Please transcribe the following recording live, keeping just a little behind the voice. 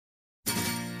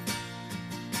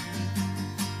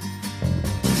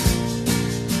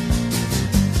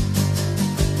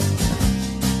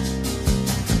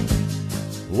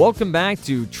Welcome back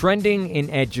to Trending in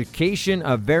Education,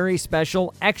 a very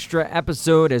special extra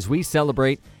episode as we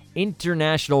celebrate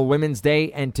International Women's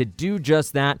Day. And to do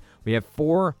just that, we have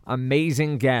 4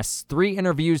 amazing guests, 3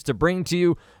 interviews to bring to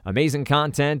you, amazing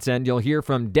content, and you'll hear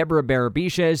from Deborah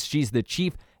Barabishes. She's the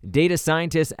Chief Data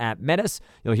Scientist at Metis.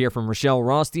 You'll hear from Rochelle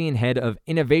Rothstein, Head of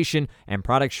Innovation and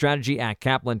Product Strategy at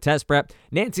Kaplan Test Prep.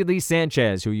 Nancy Lee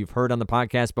Sanchez, who you've heard on the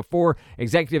podcast before,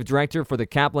 Executive Director for the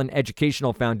Kaplan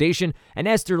Educational Foundation, and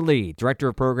Esther Lee, Director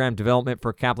of Program Development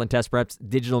for Kaplan Test Prep's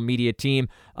digital media team.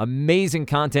 Amazing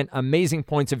content, amazing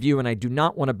points of view, and I do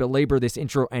not want to belabor this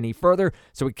intro any further,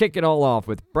 so we kick it all off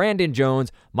with Brandon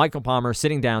Jones, Michael Palmer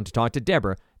sitting down to talk to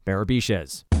Deborah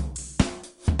Barabishes.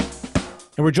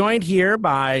 And we're joined here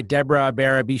by Deborah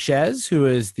Barabishes, who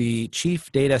is the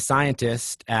Chief Data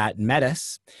Scientist at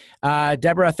Metis.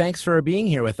 Deborah, thanks for being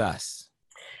here with us.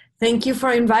 Thank you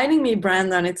for inviting me,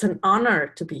 Brandon. It's an honor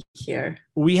to be here.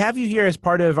 We have you here as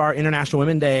part of our International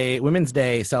Women's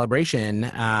Day celebration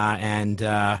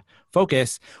and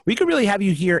focus. We could really have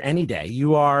you here any day.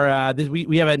 You are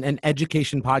we have an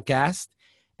education podcast,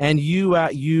 and you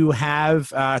have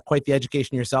quite the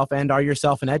education yourself and are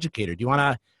yourself an educator. Do you want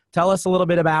to tell us a little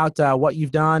bit about what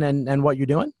you've done and what you're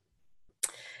doing?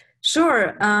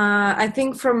 Sure. I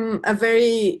think from a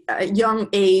very young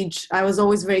age, I was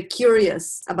always very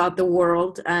curious about the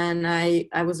world, and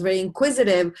I was very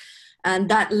inquisitive, and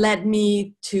that led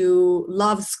me to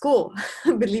love school,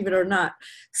 believe it or not.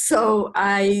 So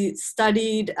I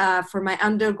studied for my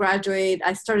undergraduate.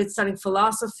 I started studying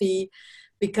philosophy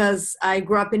because I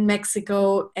grew up in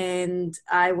Mexico, and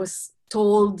I was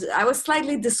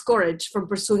slightly discouraged from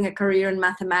pursuing a career in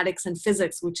mathematics and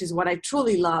physics, which is what I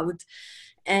truly loved.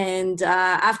 And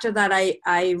after that,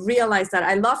 I realized that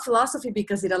I love philosophy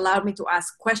because it allowed me to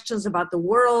ask questions about the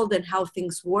world and how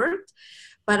things worked.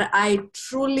 But I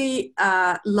truly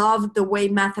loved the way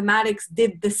mathematics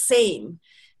did the same.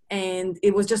 And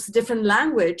it was just a different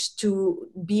language to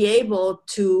be able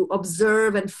to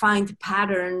observe and find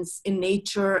patterns in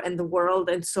nature and the world.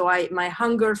 And so my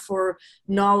hunger for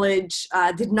knowledge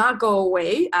did not go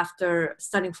away after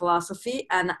studying philosophy.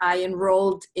 And I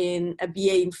enrolled in a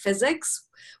BA in physics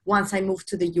once I moved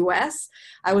to the US.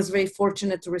 I was very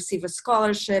fortunate to receive a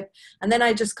scholarship. And then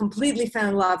I just completely fell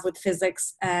in love with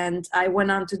physics. And I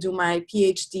went on to do my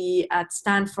PhD at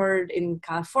Stanford in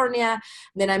California.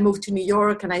 And then I moved to New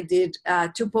York, and I did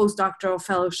 2 postdoctoral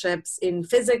fellowships in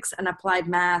physics and applied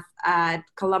math at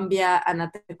Columbia and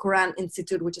at the Quran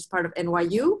Institute, which is part of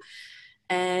NYU.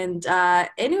 And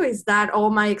anyways, that all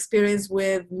my experience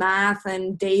with math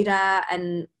and data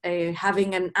and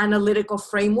having an analytical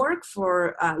framework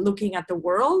for looking at the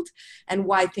world and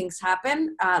why things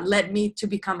happen led me to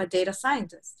become a data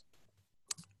scientist.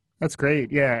 That's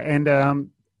great. Yeah.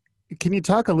 And can you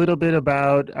talk a little bit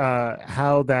about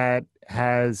how that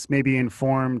has maybe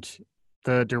informed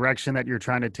the direction that you're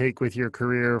trying to take with your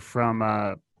career from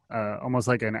almost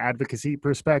like an advocacy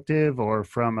perspective, or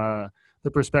from the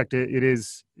perspective it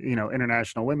is,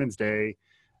 International Women's Day?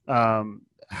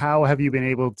 How have you been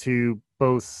able to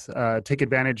both take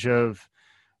advantage of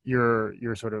your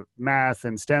sort of math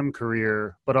and STEM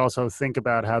career, but also think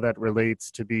about how that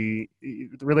relates to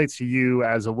you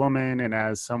as a woman and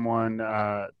as someone,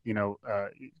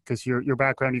 because your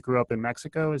background, you grew up in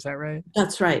Mexico, is that right?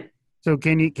 That's right. So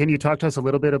can you talk to us a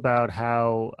little bit about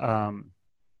how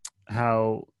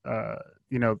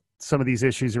some of these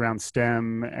issues around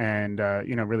STEM and,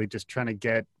 really just trying to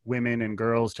get women and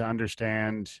girls to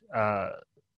understand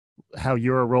how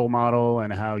you're a role model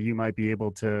and how you might be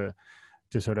able to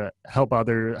sort of help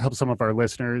some of our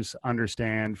listeners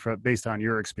understand based on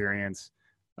your experience,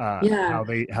 how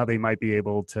they might be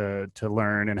able to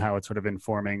learn and how it's sort of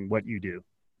informing what you do.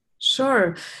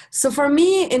 Sure. So for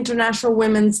me, International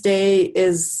Women's Day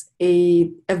is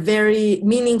a very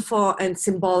meaningful and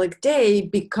symbolic day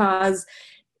because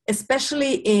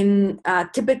especially in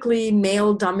typically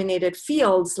male-dominated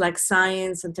fields like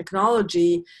science and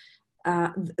technology,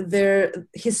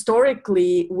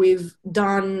 historically we've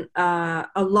done a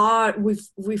lot.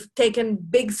 We've taken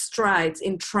big strides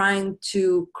in trying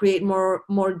to create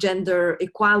more gender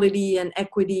equality and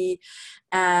equity.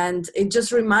 And it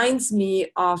just reminds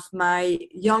me of my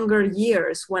younger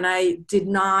years when I did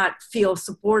not feel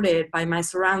supported by my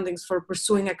surroundings for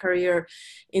pursuing a career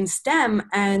in STEM.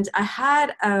 And I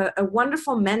had a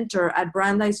wonderful mentor at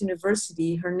Brandeis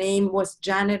University. Her name was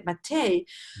Janet Mattei,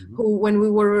 who, when we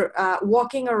were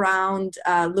walking around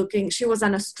looking, she was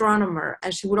an astronomer,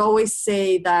 and she would always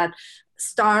say that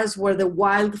stars were the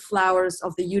wildflowers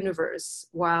of the universe,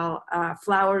 while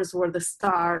flowers were the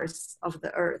stars of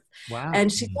the earth. Wow.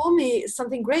 And she told me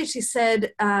something great. She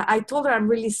said, I told her I'm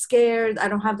really scared. I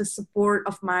don't have the support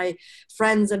of my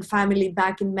friends and family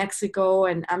back in Mexico,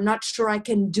 and I'm not sure I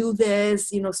can do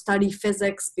this, study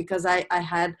physics, because I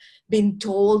had been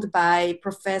told by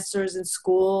professors in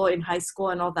school, in high school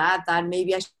and all that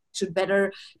maybe I should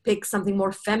better pick something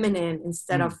more feminine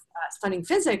instead of studying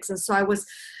physics. And so I was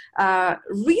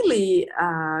really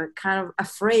kind of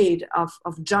afraid of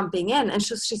jumping in. And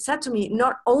she said to me,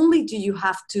 not only do you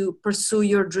have to pursue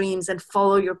your dreams and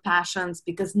follow your passions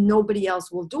because nobody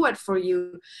else will do it for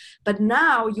you, but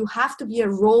now you have to be a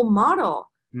role model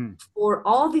for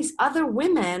all these other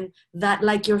women that,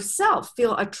 like yourself,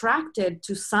 feel attracted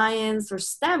to science or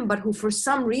STEM, but who for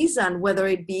some reason, whether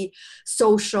it be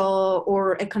social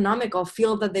or economical,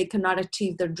 feel that they cannot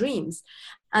achieve their dreams.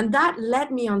 And that led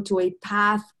me onto a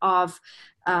path of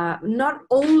not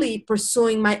only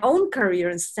pursuing my own career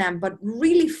in STEM, but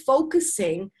really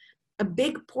focusing a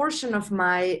big portion of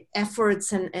my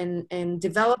efforts in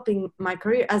developing my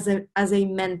career as a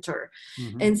mentor.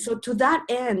 And so to that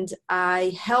end,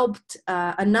 I helped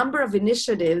a number of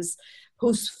initiatives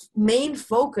whose main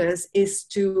focus is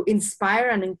to inspire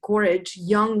and encourage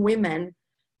young women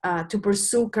to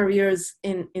pursue careers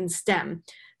in STEM.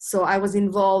 So I was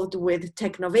involved with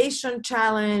Technovation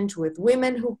Challenge, with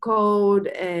Women Who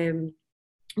Code,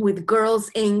 with Girls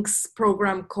Inc.'s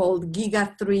program called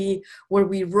Giga 3, where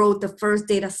we wrote the first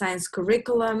data science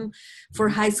curriculum for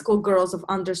high school girls of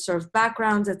underserved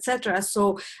backgrounds, etc.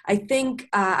 So I think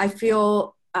I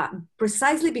feel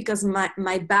precisely because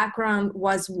my background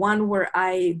was one where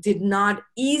I did not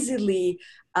easily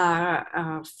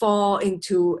fall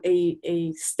into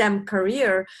a STEM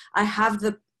career,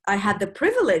 I had the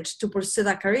privilege to pursue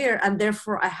that career, and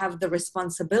therefore I have the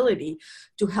responsibility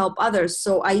to help others.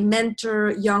 So I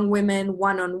mentor young women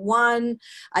one-on-one.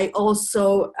 I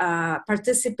also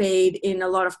participate in a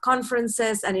lot of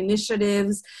conferences and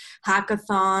initiatives,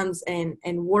 hackathons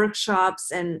and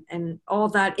workshops and all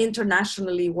that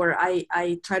internationally, where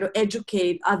I try to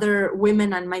educate other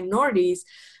women and minorities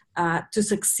to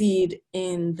succeed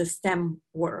in the STEM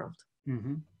world.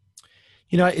 Mm-hmm.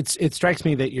 It strikes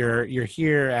me that you're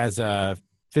here as a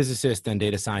physicist and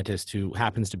data scientist who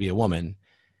happens to be a woman.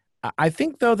 I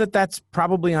think, though, that's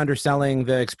probably underselling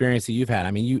the experience that you've had.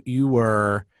 I mean, you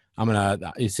were.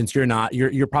 Since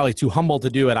you're probably too humble to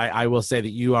do it. I will say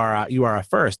that you are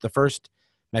the first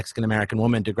Mexican American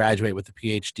woman to graduate with a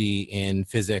PhD in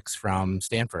physics from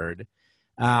Stanford.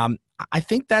 I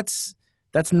think that's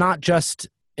not just.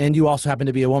 And you also happen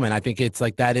to be a woman. I think it's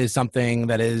like that is something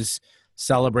that is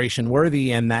celebration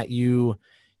worthy, and that you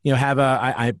have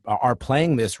are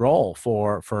playing this role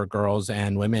for girls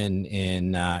and women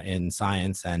in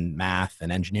science and math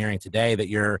and engineering today, that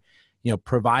you're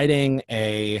providing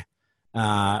a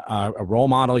role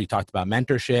model. You talked about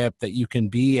mentorship, that you can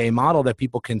be a model that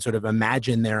people can sort of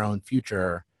imagine their own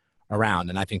future around.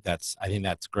 And I think that's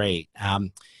great.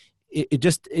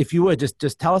 If you would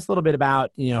just tell us a little bit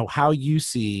about how you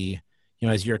see,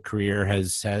 as your career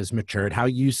has matured, how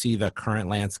you see the current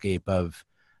landscape of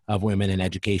women in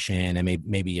education, and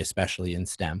maybe especially in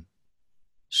STEM.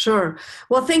 Sure.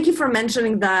 Well, thank you for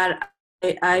mentioning that.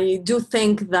 I do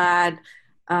think that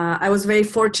I was very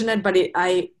fortunate, but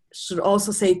I should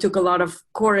also say it took a lot of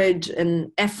courage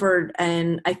and effort.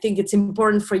 And I think it's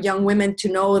important for young women to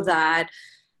know that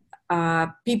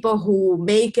people who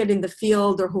make it in the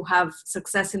field or who have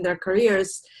success in their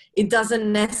careers, it doesn't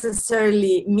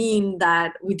necessarily mean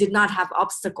that we did not have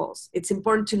obstacles. It's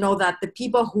important to know that the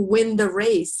people who win the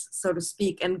race, so to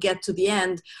speak, and get to the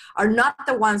end are not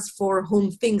the ones for whom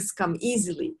things come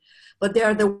easily, but they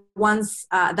are the ones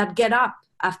that get up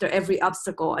after every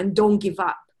obstacle and don't give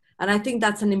up. And I think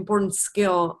that's an important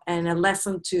skill and a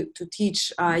lesson to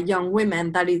teach young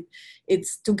women, that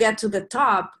it's to get to the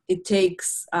top, it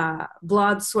takes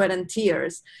blood, sweat, and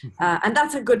tears. And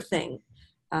that's a good thing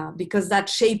because that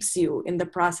shapes you in the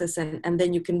process, and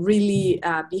then you can really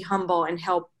be humble and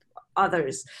help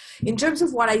others. In terms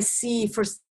of what I see for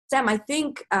STEM, I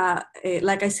think,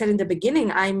 like I said in the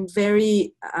beginning, I'm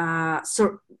very, I'm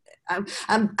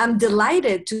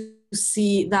delighted to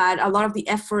see that a lot of the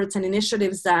efforts and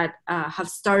initiatives that have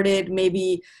started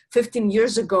maybe 15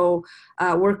 years ago,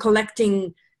 we're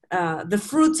collecting the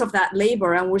fruits of that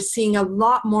labor, and we're seeing a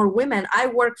lot more women. I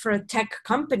work for a tech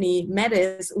company,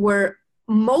 Metis, where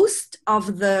most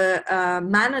of the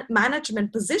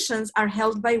management positions are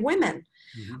held by women.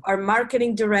 Our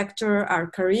marketing director, our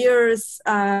careers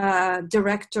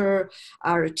director,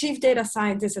 our chief data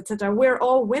scientist, etc. We're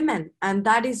all women, and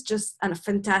that is just a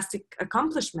fantastic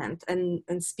accomplishment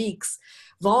and speaks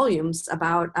volumes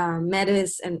about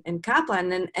Metis and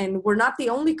Kaplan. And we're not the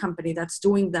only company that's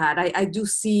doing that. I do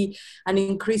see an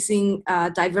increasing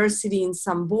diversity in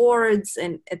some boards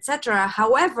and etc.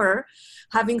 However,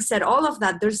 having said all of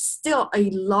that, there's still a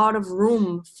lot of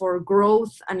room for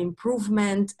growth and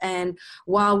improvement. And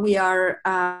while we are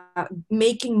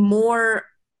making more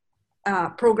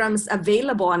programs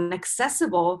available and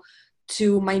accessible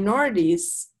to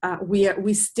minorities,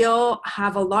 we still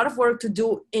have a lot of work to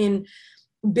do in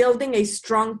building a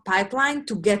strong pipeline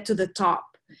to get to the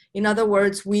top. In other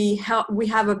words, we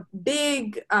have a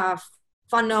big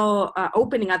funnel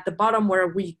opening at the bottom where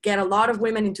we get a lot of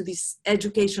women into these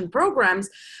education programs,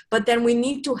 but then we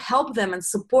need to help them and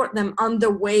support them on the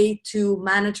way to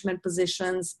management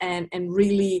positions and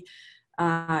really,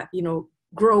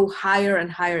 grow higher and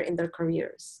higher in their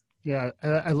careers. Yeah,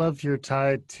 I love your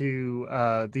tie to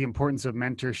the importance of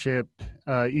mentorship,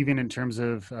 even in terms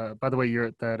of, by the way,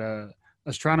 you're that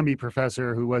astronomy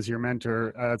professor who was your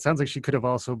mentor. It sounds like she could have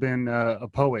also been a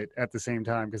poet at the same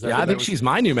time. I think she's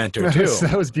my new mentor too.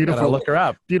 That was beautiful. I'll look her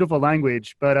up. Beautiful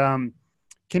language. But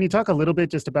can you talk a little bit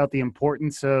just about the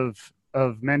importance of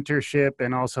mentorship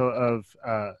and also of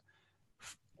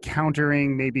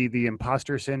countering maybe the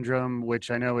imposter syndrome,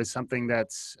 which I know is something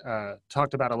that's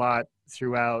talked about a lot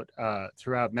throughout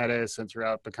Metis and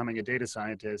throughout becoming a data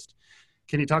scientist.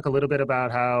 Can you talk a little bit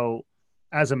about how,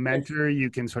 as a mentor, you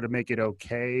can sort of make it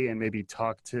okay and maybe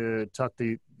talk to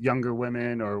younger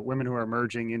women or women who are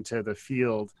emerging into the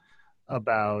field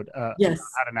about how to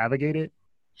navigate it?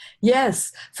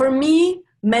 Yes. For me,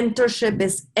 mentorship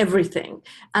is everything.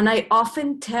 And I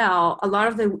often tell a lot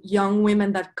of the young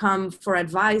women that come for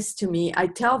advice to me, I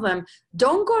tell them,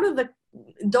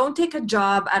 don't take a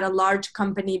job at a large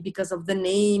company because of the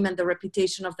name and the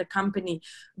reputation of the company.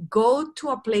 Go to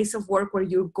a place of work where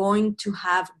you're going to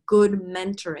have good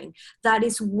mentoring. That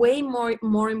is way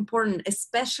more important,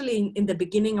 especially in the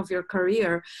beginning of your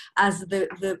career as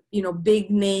the big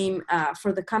name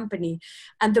for the company.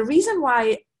 And the reason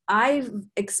why I've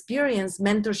experienced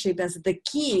mentorship as the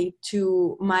key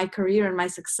to my career and my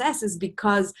success is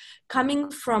because coming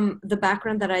from the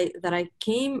background that I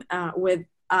came with,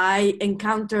 I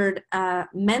encountered a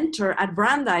mentor at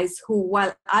Brandeis who,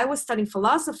 while I was studying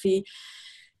philosophy,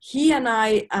 he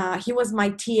was my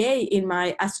TA in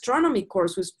my astronomy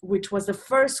course, which was the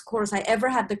first course I ever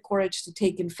had the courage to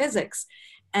take in physics.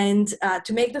 And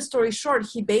to make the story short,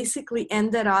 he basically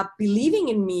ended up believing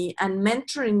in me and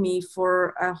mentoring me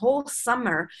for a whole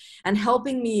summer and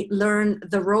helping me learn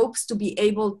the ropes to be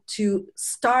able to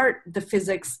start the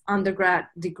physics undergrad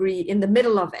degree in the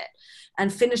middle of it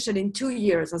and finish it in 2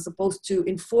 years as opposed to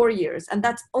in 4 years. And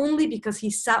that's only because he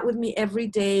sat with me every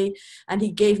day and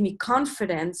he gave me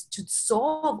confidence to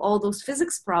solve all those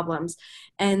physics problems.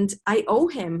 And I owe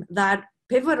him that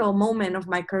pivotal moment of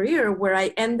my career where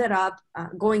I ended up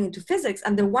going into physics.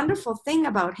 And the wonderful thing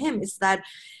about him is that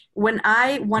when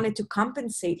I wanted to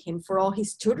compensate him for all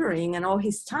his tutoring and all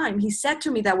his time, he said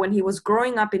to me that when he was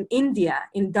growing up in India,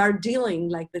 in Darjeeling,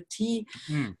 like the tea,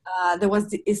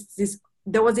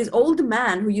 there was this old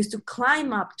man who used to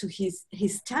climb up to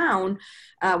his town,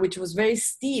 which was very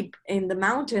steep in the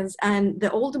mountains. And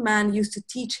the old man used to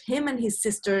teach him and his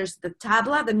sisters the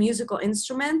tabla, the musical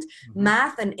instrument,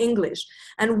 math and English.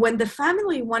 And when the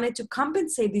family wanted to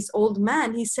compensate this old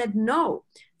man, he said, no,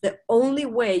 the only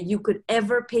way you could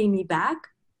ever pay me back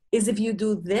is if you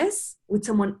do this with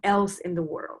someone else in the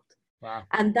world. Wow.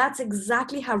 And that's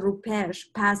exactly how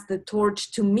Rupesh passed the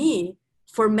torch to me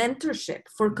for mentorship,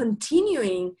 for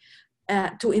continuing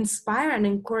to inspire and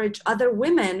encourage other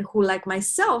women who, like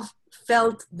myself,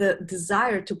 felt the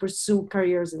desire to pursue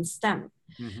careers in STEM.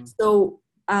 Mm-hmm. So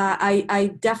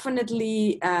I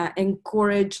definitely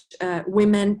encourage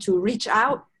women to reach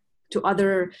out to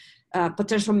other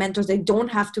potential mentors. They don't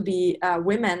have to be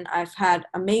women. I've had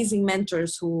amazing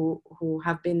mentors who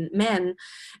have been men,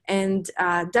 and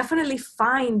definitely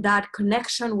find that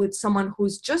connection with someone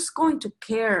who's just going to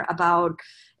care about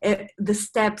the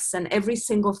steps, and every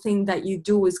single thing that you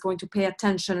do is going to pay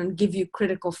attention and give you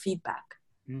critical feedback.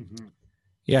 Mm-hmm.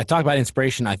 Yeah, talk about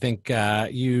inspiration. I think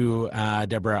you,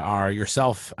 Deborah, are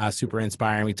yourself super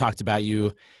inspiring. We talked about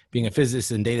you being a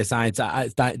physicist and data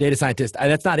scientist.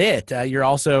 That's not it. You're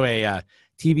also a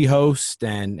TV host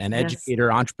and an educator,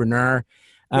 entrepreneur.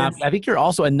 Yes. I think you're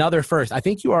also another first. I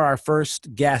think you are our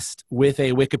first guest with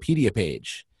a Wikipedia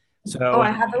page. So, I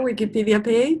have a Wikipedia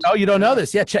page? Oh, you don't know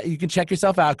this? Yeah, you can check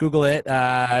yourself out. Google it.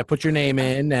 Put your name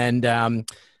in, and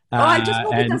I just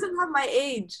hope it and doesn't have my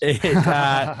age.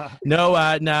 no,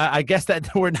 I guess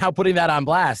that we're now putting that on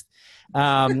blast.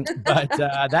 But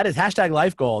that is hashtag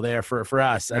life goal there for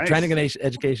us. Nice. Trending in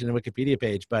education and Wikipedia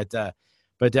page. But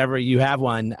Deborah, you have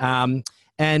one.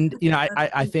 And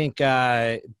I think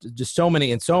just so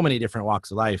many different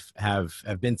walks of life have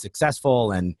been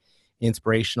successful and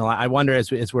inspirational. I wonder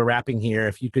as we're wrapping here,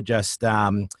 if you could just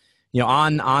on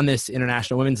this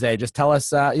International Women's Day, just tell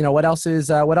us what else is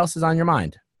on your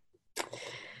mind.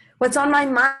 What's on my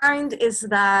mind is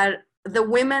that the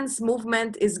women's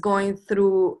movement is going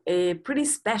through a pretty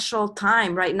special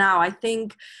time right now. I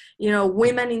think,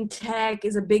 women in tech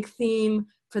is a big theme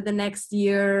for the next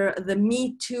year. The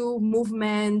Me Too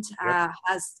movement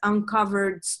has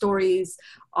uncovered stories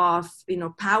of,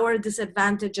 power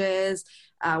disadvantages.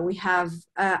 We have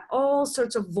all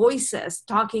sorts of voices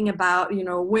talking about,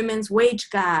 women's wage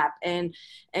gap and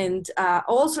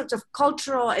all sorts of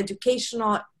cultural,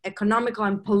 educational, economical,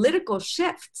 and political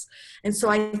shifts. And so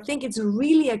I think it's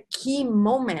really a key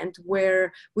moment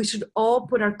where we should all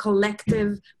put our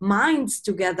collective minds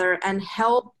together and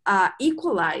help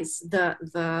equalize the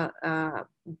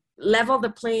level the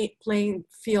playing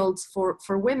fields for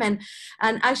women.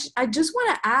 And I just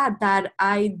want to add that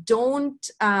I don't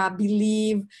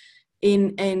believe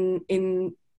I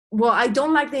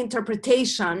don't like the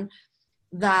interpretation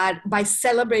that by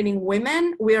celebrating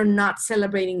women, we are not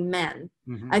celebrating men.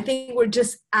 Mm-hmm. I think we're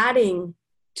just adding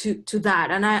to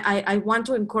that. And I want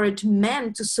to encourage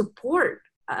men to support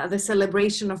the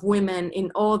celebration of women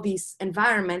in all these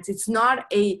environments. It's not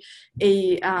a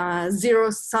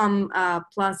zero-sum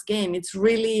plus game. It's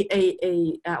really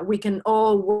we can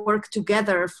all work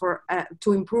together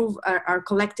to improve our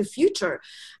collective future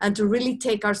and to really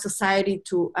take our society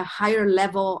to a higher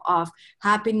level of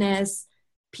happiness,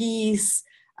 peace,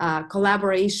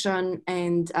 collaboration,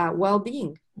 and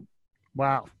well-being.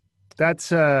 Wow, that's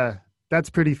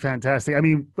pretty fantastic. I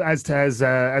mean,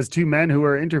 as two men who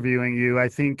are interviewing you, I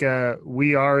think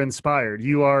we are inspired.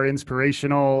 You are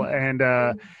inspirational, and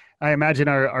I imagine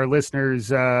our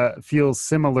listeners feel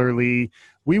similarly.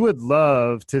 We would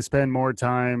love to spend more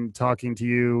time talking to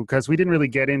you because we didn't really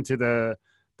get into the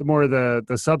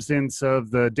substance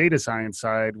of the data science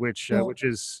side, which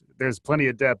is there's plenty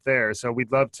of depth there. So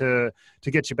we'd love to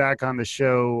get you back on the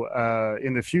show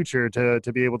in the future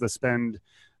to be able to spend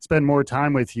more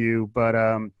time with you,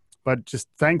 but just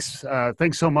thanks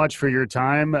so much for your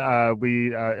time.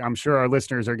 I'm sure our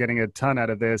listeners are getting a ton out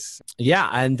of this. Yeah,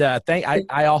 and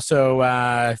I also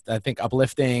I think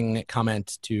uplifting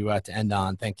comment to end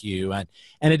on. Thank you. And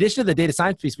in addition to the data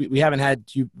science piece, we haven't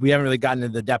really gotten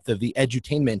into the depth of the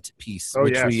edutainment piece,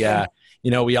 which we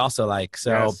also like.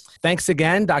 So Thanks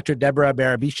again, Dr. Deborah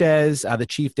Barabiches, the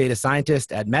Chief Data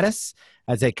Scientist at Metis,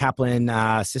 as a Kaplan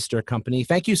sister company.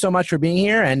 Thank you so much for being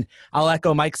here, and I'll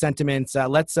echo Mike's sentiments.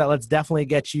 Let's definitely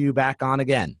get you back on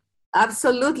again.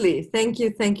 Absolutely. Thank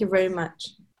you very much.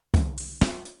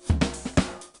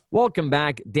 Welcome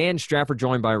back. Dan Strafford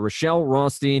joined by Rochelle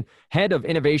Rothstein, Head of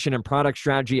Innovation and Product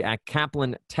Strategy at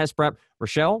Kaplan Test Prep.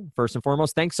 Rochelle, first and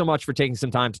foremost, thanks so much for taking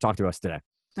some time to talk to us today.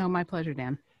 Oh, my pleasure,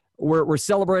 Dan. We're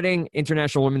celebrating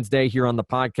International Women's Day here on the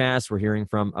podcast. We're hearing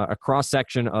from a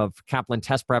cross-section of Kaplan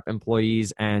Test Prep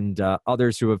employees and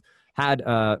others who have had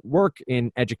work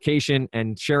in education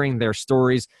and sharing their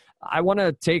stories. I want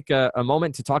to take a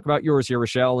moment to talk about yours here,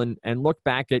 Rochelle, and look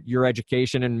back at your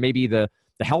education and maybe the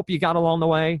help you got along the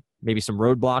way, maybe some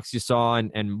roadblocks you saw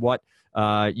and what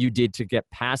you did to get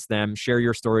past them. Share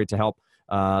your story to help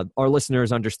our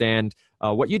listeners understand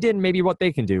what you did and maybe what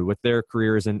they can do with their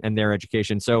careers and their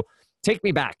education. So take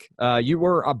me back. You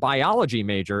were a biology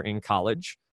major in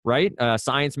college, right?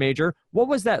 Science major. What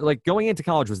was that like going into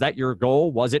college? Was that your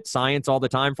goal? Was it science all the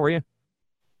time for you?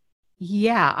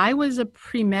 Yeah, I was a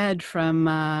pre-med from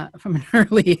an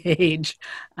early age.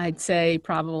 I'd say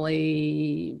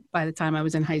probably by the time I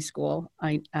was in high school,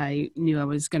 I knew I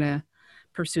was going to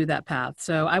pursue that path.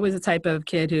 So I was the type of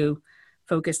kid who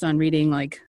focused on reading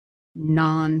like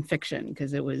nonfiction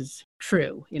because it was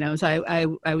true, So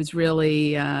I was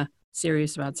really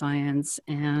serious about science.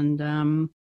 And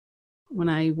when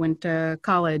I went to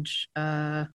college,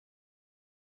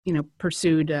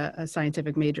 pursued a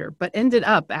scientific major, but ended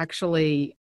up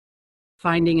actually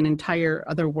finding an entire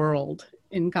other world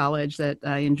in college that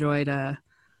I enjoyed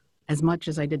as much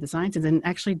as I did the sciences, and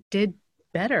actually did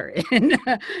better in.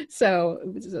 So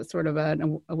it was a sort of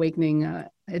an awakening,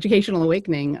 educational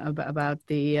awakening about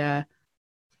the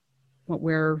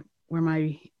where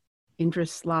my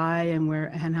interests lie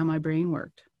and how my brain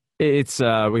worked. It's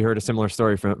we heard a similar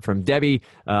story from Debbie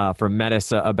from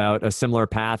Metis about a similar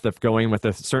path of going with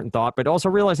a certain thought, but also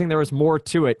realizing there was more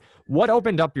to it. What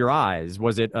opened up your eyes?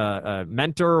 Was it a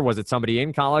mentor? Was it somebody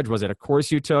in college? Was it a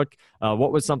course you took?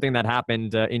 What was something that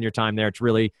happened in your time there to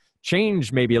really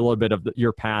change maybe a little bit of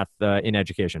your path in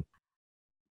education?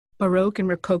 Baroque and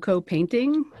Rococo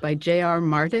painting by J.R.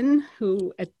 Martin,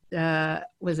 who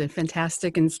was a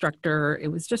fantastic instructor. It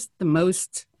was just the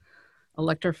most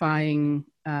electrifying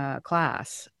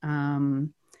class.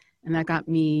 And that got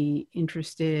me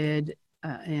interested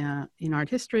in art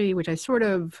history, which I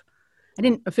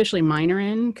didn't officially minor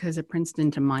in, because at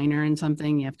Princeton, to minor in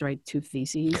something, you have to write 2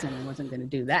 theses, and I wasn't going to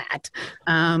do that.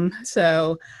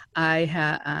 So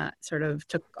I sort of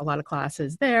took a lot of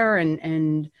classes there,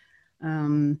 and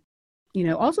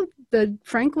also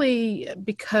frankly,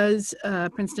 because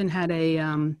Princeton had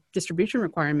a distribution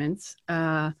requirements,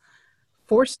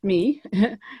 forced me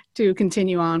to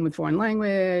continue on with foreign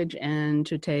language and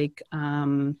to take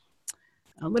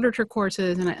literature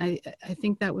courses. And I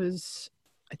think I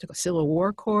took a Civil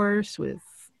War course with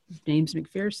James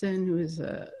McPherson, who is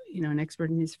an expert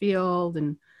in his field.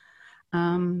 And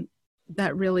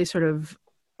that really sort of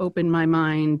opened my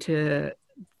mind to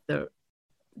the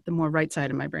more right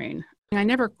side of my brain. I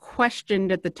never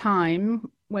questioned at the time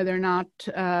whether or not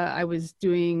I was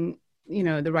doing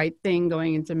the right thing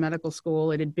going into medical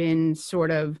school. It had been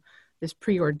sort of this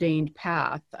preordained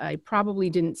path. I probably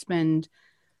didn't spend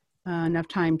enough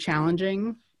time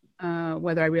challenging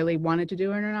whether I really wanted to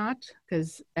do it or not,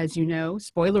 because, as you know,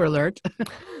 spoiler alert,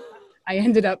 I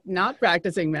ended up not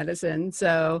practicing medicine.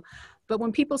 So, but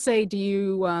when people say, do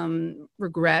you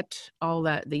regret all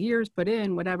the years put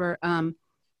in, whatever,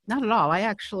 not at all. I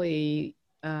actually,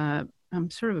 I'm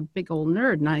sort of a big old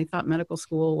nerd, and I thought medical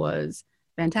school was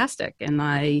fantastic. And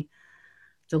I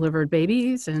delivered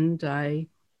babies, and I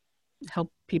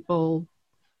helped people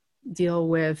deal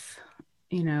with,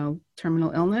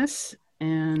 terminal illness.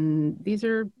 And these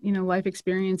are, life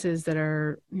experiences that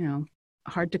are,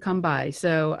 hard to come by.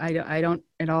 So I don't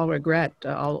at all regret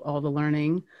all the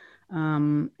learning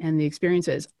and the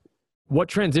experiences. What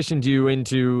transitioned you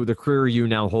into the career you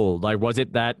now hold? Like, was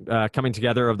it that coming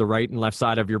together of the right and left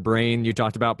side of your brain you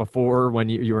talked about before when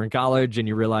you were in college and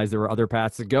you realized there were other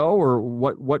paths to go? Or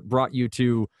what brought you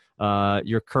to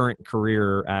your current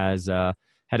career as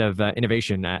head of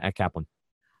innovation at Kaplan?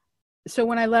 So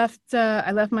when I left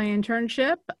my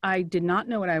internship, I did not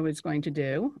know what I was going to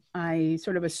do. I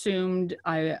sort of assumed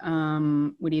I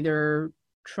would either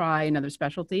try another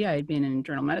specialty. I had been in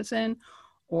internal medicine,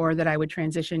 or that I would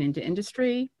transition into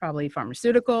industry, probably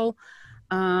pharmaceutical.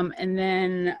 And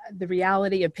then the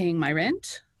reality of paying my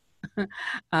rent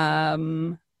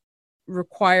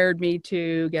required me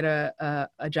to get a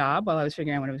job while I was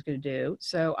figuring out what I was going to do.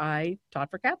 So I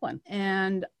taught for Kaplan.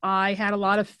 And I had a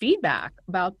lot of feedback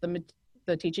about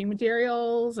the teaching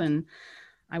materials, and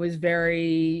I was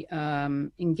very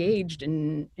engaged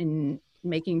in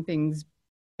making things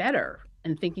better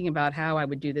and thinking about how I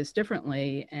would do this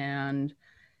differently. And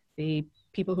the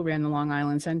people who ran the Long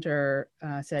Island Center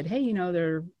said, hey,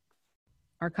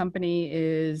 our company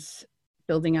is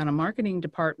building out a marketing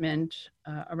department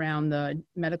around the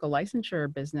medical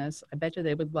licensure business. I bet you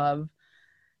they would love,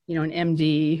 an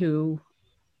MD who,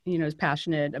 is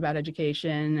passionate about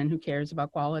education and who cares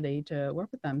about quality to work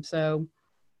with them. So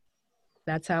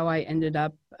that's how I ended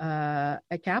up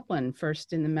at Kaplan,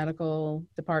 first in the medical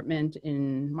department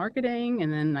in marketing,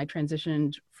 and then I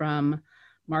transitioned from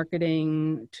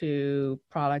marketing to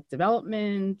product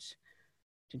development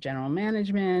to general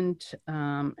management,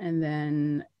 and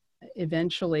then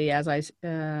eventually, as I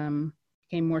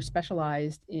became more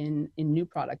specialized in new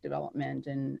product development,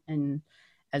 and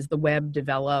as the web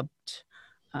developed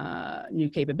new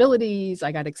capabilities,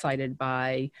 I got excited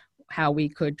by how we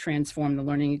could transform the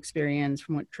learning experience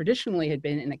from what traditionally had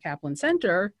been in a Kaplan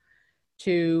Center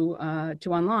to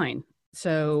online.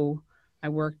 So I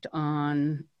worked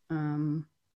on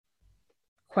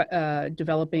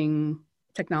developing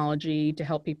technology to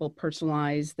help people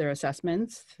personalize their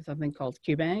assessments, something called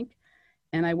QBank.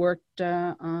 And I worked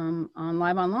on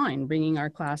Live Online, bringing our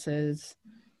classes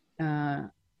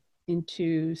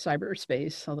into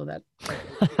cyberspace, although that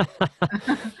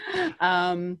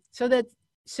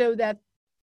so that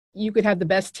you could have the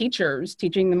best teachers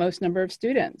teaching the most number of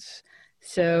students,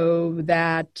 so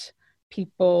that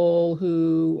people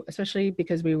who, especially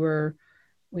because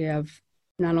we have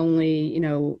not only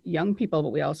young people, but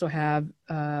we also have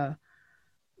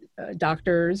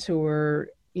doctors who are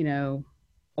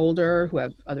older, who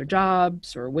have other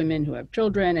jobs, or women who have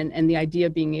children, and the idea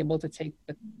of being able to take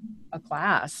a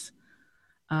class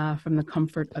from the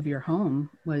comfort of your home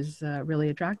was really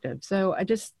attractive. So I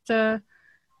just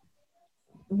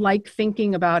like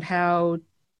thinking about how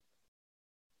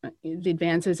the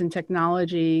advances in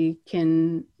technology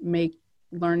can make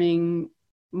learning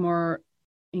more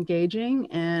engaging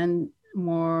and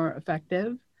more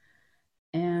effective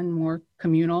and more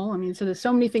communal. I mean, so there's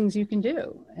so many things you can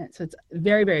do. And so it's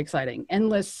very, very exciting.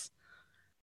 Endless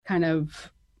kind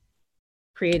of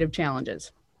creative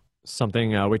challenges.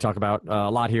 Something we talk about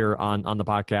a lot here on the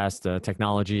podcast,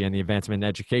 technology and the advancement in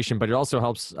education, but it also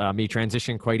helps me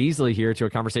transition quite easily here to a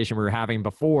conversation we were having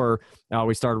before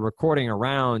we started recording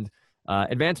around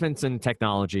advancements in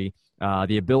technology,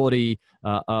 the ability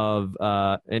of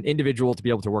an individual to be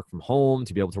able to work from home,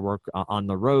 to be able to work on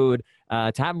the road,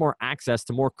 to have more access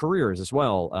to more careers as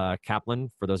well.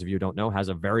 Kaplan, for those of you who don't know, has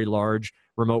a very large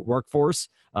remote workforce,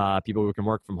 people who can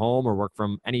work from home or work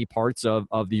from any parts of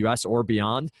the U.S. or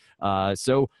beyond.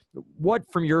 So what,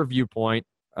 from your viewpoint,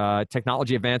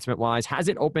 technology advancement-wise, has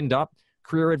it opened up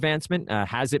career advancement?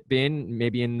 Has it been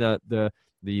maybe in the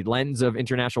lens of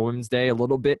International Women's Day a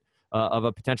little bit of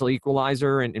a potential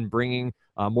equalizer in bringing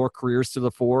more careers to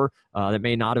the fore that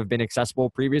may not have been accessible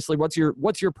previously? What's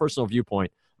your personal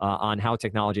viewpoint on how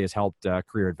technology has helped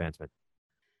career advancement?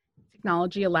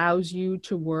 Technology allows you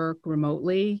to work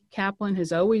remotely. Kaplan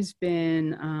has always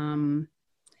been,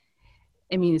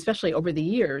 I mean, especially over the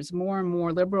years, more and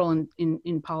more liberal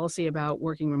in policy about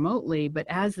working remotely. But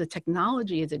as the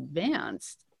technology has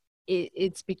advanced,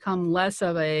 it's become less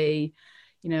of a,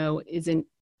 isn't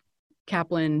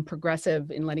Kaplan progressive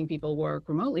in letting people work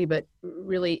remotely, but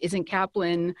really isn't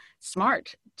Kaplan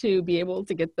smart to be able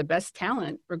to get the best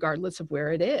talent regardless of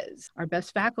where it is? Our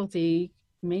best faculty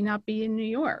may not be in New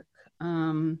York.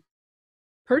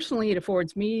 Personally, it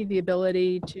affords me the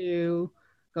ability to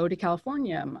go to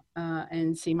California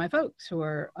and see my folks who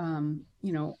are,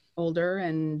 older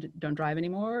and don't drive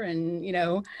anymore and,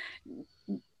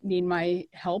 need my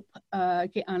help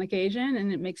on occasion.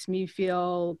 And it makes me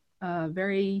feel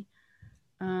very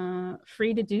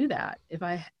free to do that. If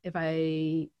I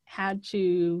had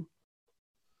to,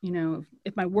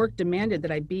 if my work demanded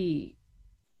that I be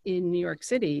in New York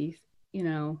City,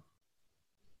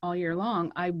 all year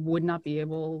long, I would not be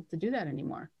able to do that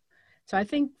anymore. So I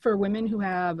think for women who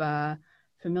have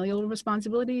familial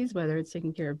responsibilities, whether it's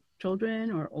taking care of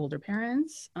children or older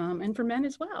parents, and for men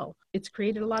as well, it's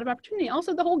created a lot of opportunity.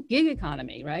 Also the whole gig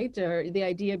economy, right? Or the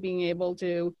idea of being able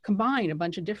to combine a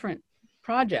bunch of different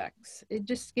projects. It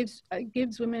just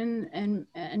gives women and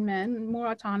men more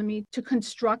autonomy to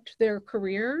construct their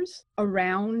careers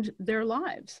around their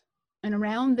lives and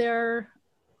around their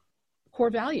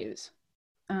core values.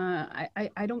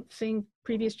 I don't think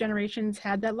previous generations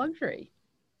had that luxury.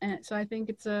 And so I think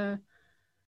it's a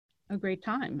great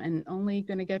time and only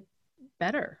going to get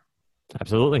better.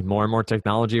 Absolutely. More and more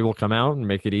technology will come out and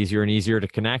make it easier and easier to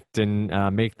connect and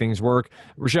make things work.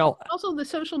 Rochelle. Also, the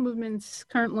social movements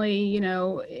currently,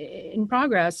 in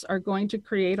progress are going to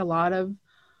create a lot of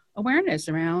awareness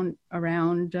around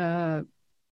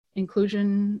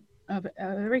inclusion of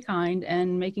every kind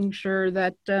and making sure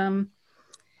that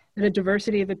the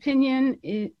diversity of opinion,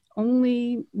 it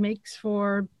only makes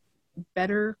for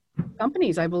better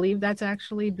companies. I believe that's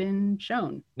actually been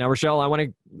shown. Now, Rochelle, I want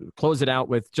to close it out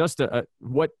with just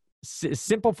what is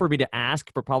simple for me to ask,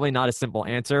 but probably not a simple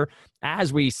answer.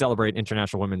 As we celebrate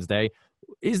International Women's Day,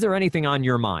 is there anything on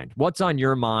your mind? What's on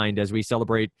your mind as we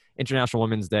celebrate International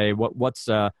Women's Day? What's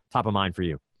top of mind for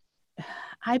you?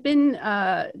 I've been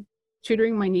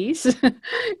tutoring my niece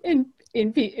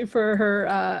for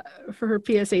her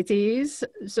PSATs.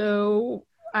 So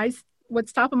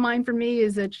what's top of mind for me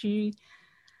is that she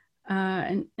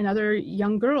and other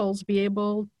young girls be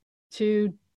able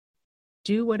to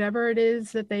do whatever it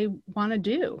is that they want to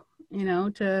do,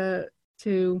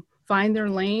 to find their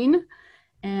lane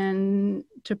and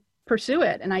to pursue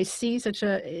it. And I see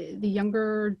the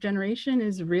younger generation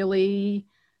is really,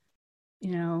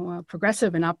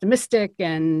 progressive and optimistic.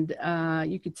 And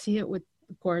you could see it with,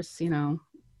 of course, not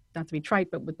to be trite,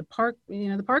 but with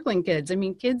the Parkland kids. I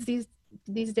mean, kids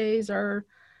these days are,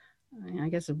 I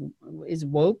guess, is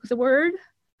woke the word?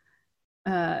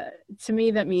 To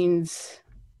me, that means,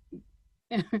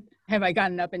 have I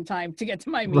gotten up in time to get to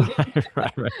my meeting?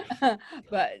 Right.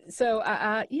 But so,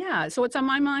 yeah. So what's on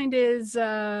my mind is,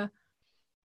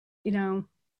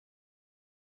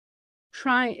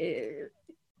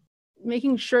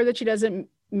 making sure that she doesn't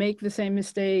make the same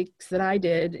mistakes that I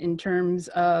did in terms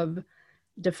of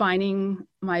defining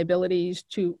my abilities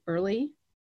too early,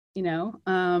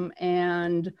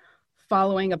 and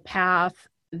following a path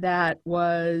that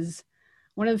was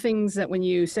one of the things that when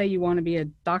you say you want to be a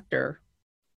doctor,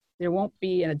 there won't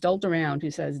be an adult around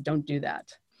who says, don't do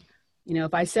that. You know,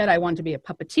 if I said I want to be a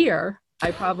puppeteer,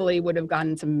 I probably would have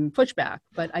gotten some pushback,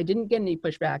 but I didn't get any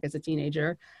pushback as a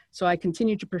teenager. So I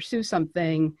continued to pursue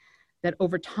something that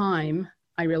over time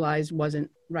I realized wasn't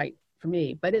right for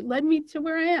me, but it led me to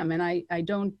where I am. And I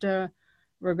don't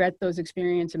regret those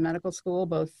experiences in medical school,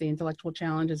 both the intellectual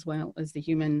challenge as well as the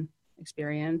human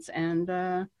experience. And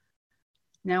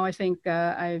now I think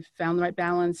I've found the right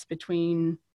balance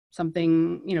between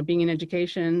something, you know, being in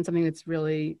education, something that's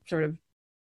really sort of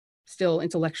still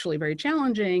intellectually very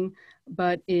challenging,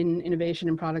 but in innovation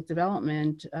and product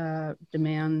development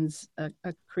demands a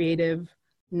creative,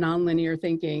 nonlinear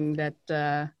thinking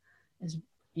that, as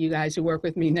you guys who work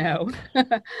with me know,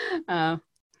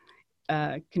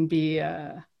 can be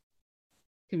a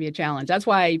challenge. That's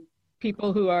why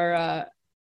people who are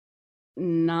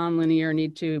nonlinear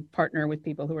need to partner with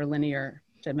people who are linear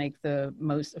to make the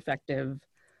most effective.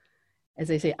 As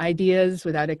they say, ideas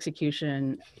without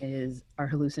execution are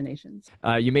hallucinations.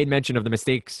 You made mention of the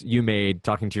mistakes you made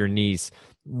talking to your niece.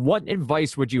 What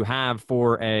advice would you have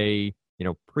for a,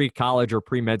 pre-college or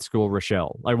pre-med school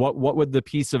Rochelle? Like, what would the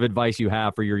piece of advice you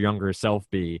have for your younger self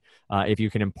be, if you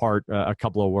can impart a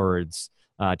couple of words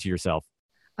to yourself?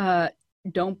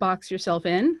 Don't box yourself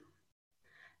in,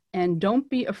 and don't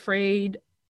be afraid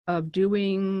of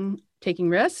taking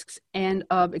risks and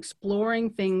of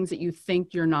exploring things that you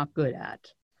think you're not good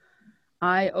at.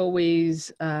 I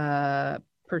always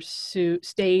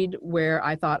stayed where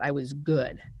I thought I was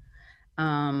good,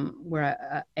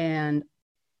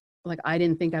 I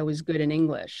didn't think I was good in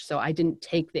English, so I didn't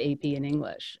take the AP in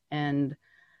English. And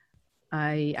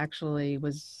I actually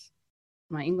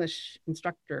my English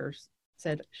instructor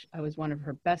said I was one of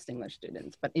her best English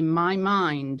students, but in my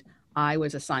mind, I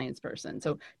was a science person.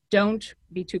 So don't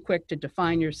be too quick to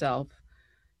define yourself,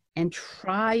 and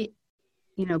try,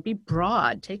 be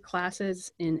broad, take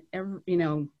classes in every,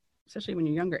 especially when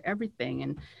you're younger, everything.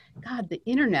 And God, the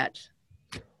internet,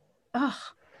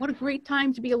 what a great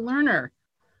time to be a learner.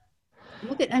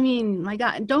 My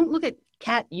God, don't look at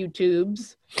cat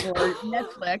YouTubes or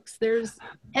Netflix. There's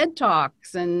TED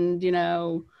Talks and,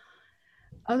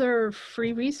 other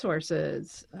free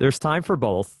resources. There's time for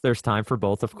both.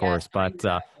 Of course, but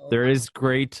there is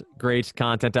great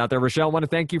content out there. Rochelle, I want to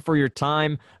thank you for your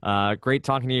time. Great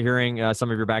talking to you, hearing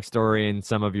some of your backstory and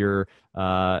some of your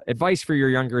advice for your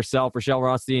younger self. Rochelle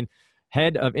Rothstein,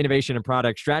 Head of Innovation and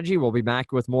Product Strategy. We'll be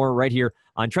back with more right here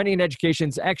on Trending in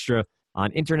Education's Extra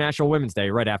on International Women's Day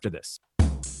right after this.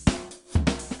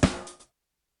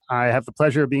 I have the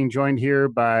pleasure of being joined here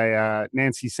by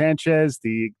Nancy Sanchez,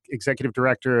 the Executive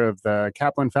Director of the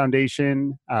Kaplan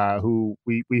Foundation, who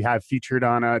we have featured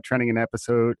on a Trending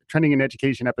in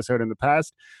Education episode in the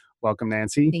past. Welcome,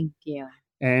 Nancy. Thank you.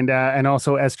 And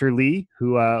also Esther Lee,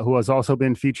 who has also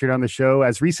been featured on the show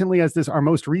as recently as our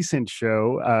most recent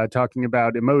show, talking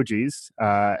about emojis.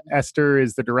 Esther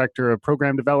is the Director of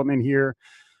Program Development here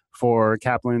for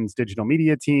Kaplan's digital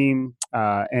media team,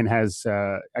 and has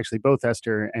actually both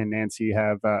Esther and Nancy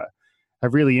have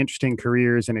really interesting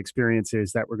careers and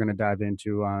experiences that we're going to dive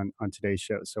into on today's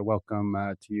show. So welcome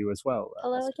to you as well.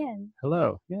 Hello Esther. again.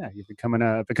 Hello. Yeah, you're becoming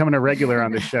a regular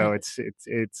on the show. It's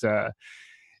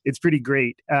pretty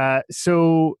great.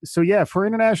 So yeah, for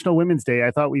International Women's Day,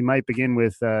 I thought we might begin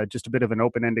with just a bit of an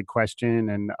open-ended question,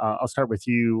 and I'll start with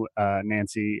you,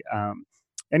 Nancy.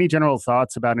 Any general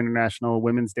thoughts about International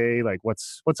Women's Day? Like,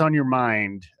 what's on your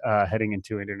mind heading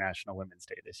into International Women's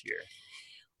Day this year?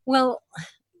 Well,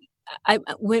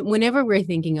 whenever we're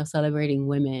thinking of celebrating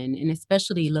women, and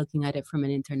especially looking at it from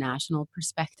an international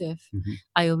perspective, Mm-hmm.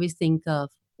 I always think of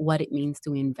what it means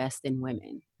to invest in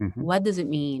women. Mm-hmm. What does it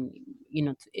mean,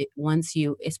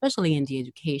 especially in the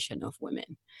education of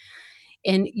women?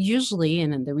 And usually,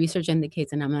 and the research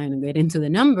indicates, and I'm not going to get into the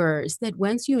numbers, that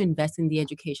once you invest in the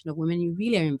education of women, you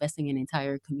really are investing in an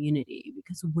entire community,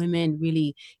 because women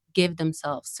really give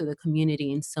themselves to the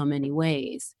community in so many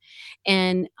ways.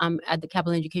 And at the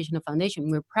Kaplan Educational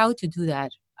Foundation, we're proud to do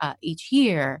that each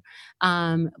year.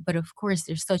 But of course,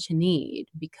 there's such a need,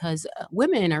 because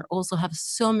women also have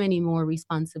so many more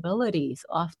responsibilities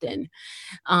often,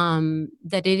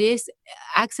 that it is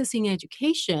accessing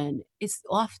education is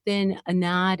often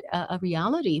not a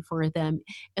reality for them.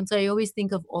 And so I always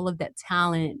think of all of that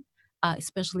talent,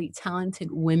 especially talented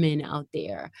women out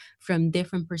there from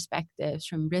different perspectives,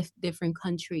 from different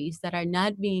countries that are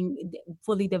not being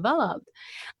fully developed,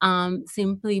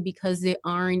 simply because there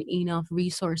aren't enough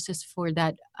resources for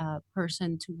that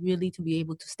person to be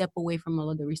able to step away from all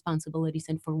of the responsibilities,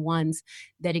 and for once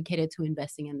dedicated to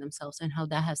investing in themselves, and how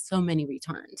that has so many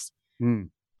returns.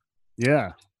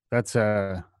 Yeah, that's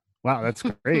Wow, that's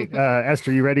great.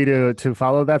 Esther, you ready to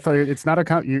follow that? It's not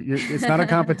it's not a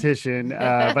competition,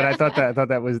 but I thought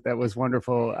that was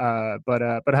wonderful. But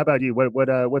how about you?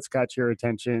 What's got your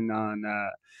attention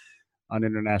on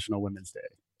International Women's Day?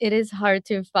 It is hard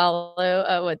to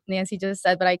follow what Nancy just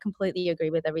said, but I completely agree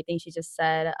with everything she just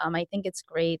said. I think it's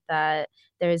great that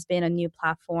there's been a new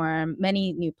platform,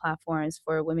 many new platforms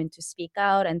for women to speak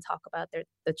out and talk about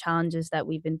the challenges that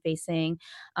we've been facing.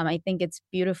 I think it's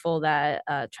beautiful that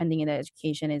Trending in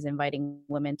Education is inviting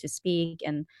women to speak,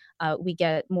 and we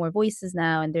get more voices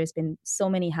now. And there's been so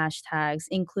many hashtags,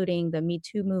 including the Me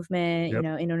Too movement,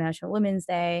 Yep. International Women's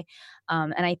Day.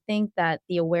 And I think that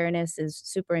the awareness is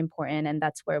super important, and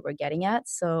that's where we're getting at.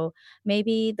 So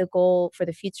maybe the goal for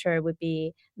the future would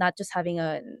be not just having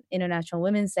an International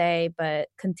Women's Day, but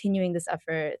continuing this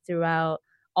effort throughout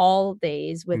all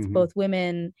days with Hmm. both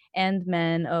women and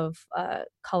men of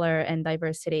color and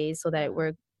diversity, so that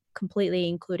we're completely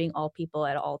including all people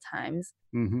at all times.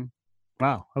 Hmm.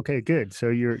 Wow. Okay. Good. So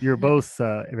you're both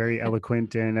very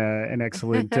eloquent and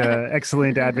excellent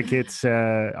excellent advocates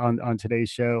on today's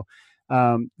show.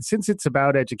 Since it's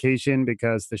about education,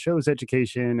 because the show is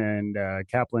education and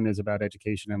Kaplan is about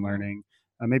education and learning.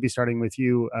 Maybe starting with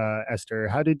you, Esther.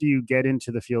 How did you get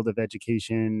into the field of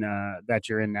education that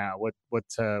you're in now? What?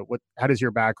 How does your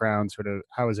background sort of?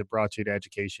 How has it brought you to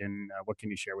education? What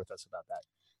can you share with us about that?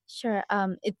 Sure.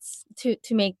 It's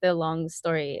to make the long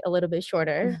story a little bit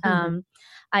shorter.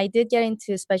 I did get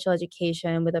into special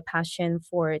education with a passion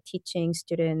for teaching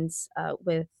students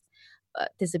with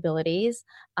disabilities,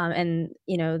 and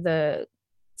the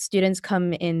students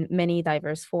come in many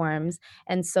diverse forms.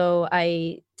 And so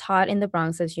I taught in the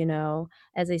Bronx, as you know,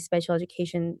 as a special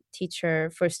education teacher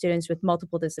for students with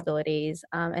multiple disabilities,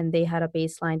 and they had a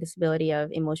baseline disability of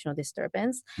emotional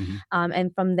disturbance. Hmm.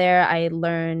 And from there, I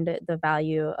learned the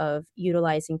value of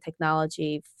utilizing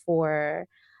technology for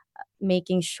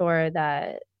making sure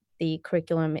that the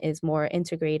curriculum is more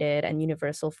integrated and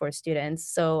universal for students.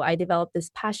 So I developed this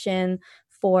passion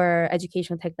for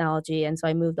educational technology. And so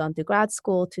I moved on to grad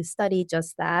school to study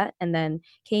just that, and then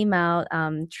came out,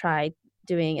 tried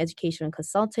doing education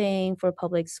consulting for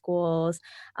public schools,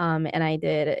 and I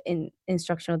did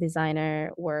instructional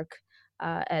designer work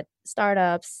at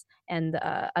startups and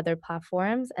other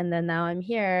platforms. And then now I'm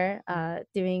here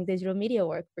doing digital media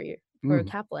work for you, for Mm.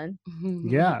 Kaplan.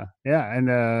 Yeah, yeah,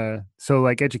 and so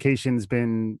like education's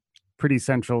been pretty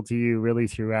central to you really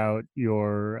throughout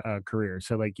your career.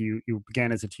 So like you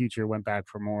began as a teacher, went back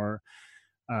for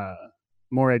uh,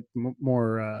 more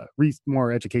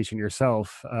education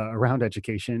yourself around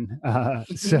education.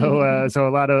 So a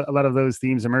lot of those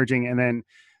themes emerging, and then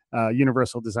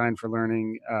universal design for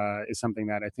learning is something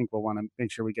that I think we'll want to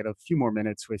make sure we get a few more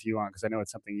minutes with you on, because I know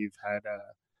it's something you've had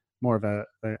more of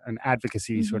an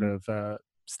advocacy sort Mhm. of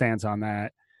stance on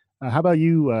that. How about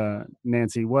you,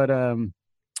 Nancy? What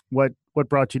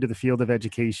brought you to the field of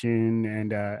education?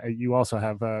 And you also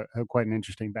have quite an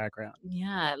interesting background.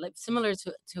 Yeah, like similar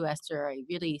to Esther, I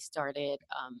really started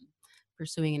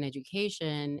pursuing an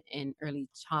education in early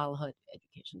childhood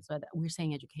education. So that, we're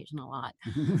saying education a lot.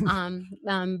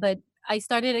 But I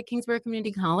started at Kingsbury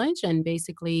Community College and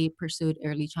basically pursued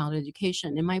early childhood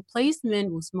education. And my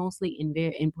placement was mostly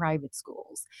in private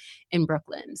schools in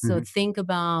Brooklyn. So Mhm. think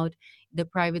about the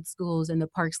private schools in the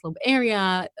Park Slope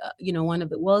area, one of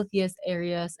the wealthiest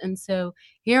areas. And so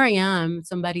here I am,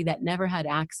 somebody that never had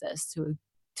access to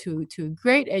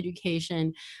great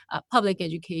education, public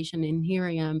education, and here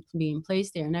I am being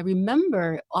placed there. And I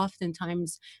remember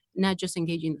oftentimes not just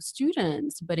engaging the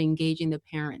students, but engaging the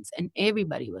parents, and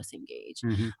everybody was engaged,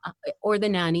 Mhm. or the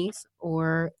nannies,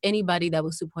 or anybody that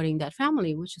was supporting that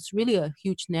family, which is really a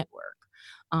huge network.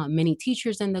 Many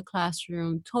teachers in the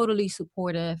classroom, totally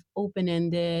supportive, open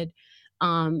ended,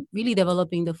 really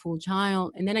developing the full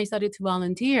child. And then I started to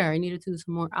volunteer. I needed to do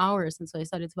some more hours. And so I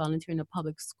started to volunteer in a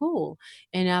public school.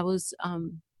 And I was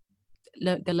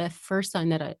first time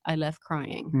that I left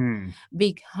crying, Mm.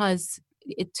 because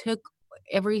it took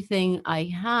everything I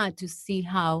had to see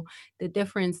how the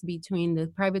difference between the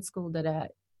private school that I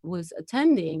was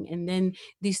attending and then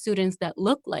these students that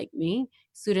looked like me,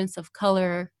 students of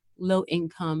color, low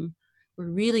income,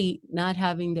 were really not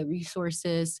having the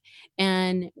resources.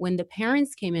 And when the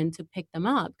parents came in to pick them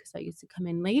up, because I used to come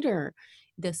in later,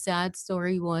 the sad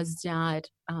story was that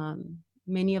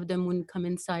many of them wouldn't come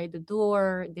inside the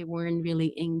door. They weren't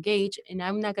really engaged. And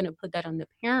I'm not going to put that on the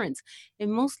parents,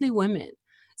 and mostly women.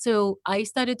 So I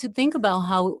started to think about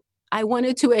how I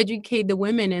wanted to educate the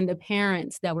women and the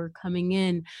parents that were coming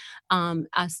in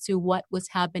as to what was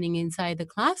happening inside the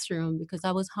classroom because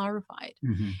I was horrified.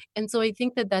 Hmm. And so I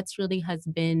think that that's really has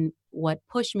been what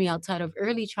pushed me outside of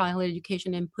early childhood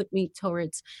education and put me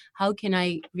towards how can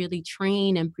I really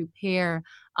train and prepare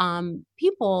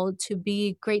people to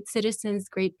be great citizens,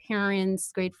 great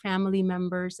parents, great family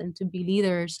members, and to be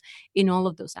leaders in all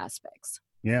of those aspects.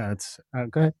 Yeah, it's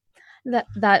go ahead.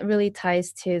 That really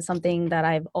ties to something that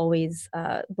I've always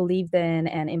believed in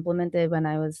and implemented when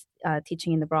I was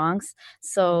teaching in the Bronx.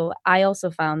 So I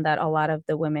also found that a lot of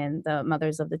the women, the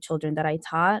mothers of the children that I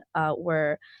taught,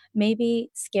 were maybe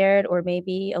scared or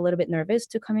maybe a little bit nervous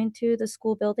to come into the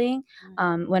school building.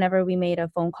 Whenever we made a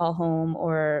phone call home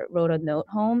or wrote a note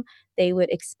home, they would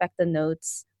expect the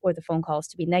notes or the phone calls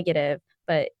to be negative,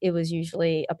 but it was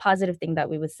usually a positive thing that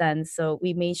we would send. So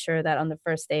we made sure that on the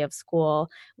first day of school,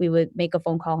 we would make a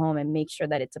phone call home and make sure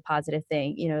that it's a positive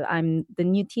thing. You know, I'm the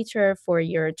new teacher for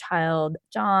your child,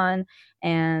 John,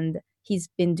 and he's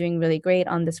been doing really great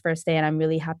on this first day, and I'm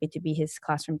really happy to be his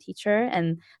classroom teacher.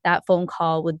 And that phone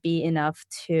call would be enough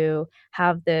to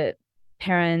have the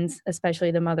parents, especially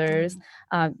the mothers,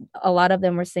 a lot of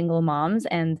them were single moms,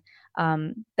 and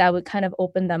that would kind of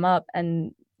open them up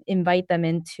and invite them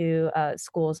into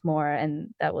schools more,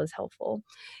 and that was helpful.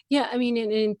 Yeah, I mean,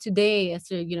 and today, as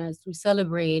we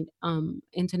celebrate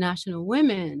International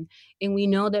Women, and we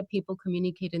know that people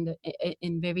communicate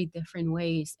in very different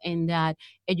ways, and that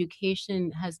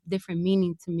education has different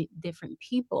meaning to different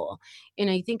people. And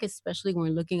I think, especially when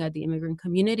we're looking at the immigrant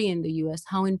community in the U.S.,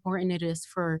 how important it is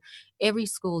for every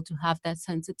school to have that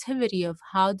sensitivity of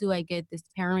how do I get this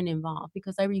parent involved?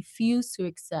 Because I refuse to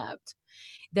accept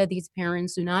that these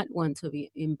parents do not want to be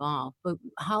involved. But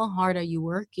how hard are you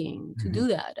working to Mhm. do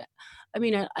that? I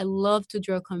mean, I love to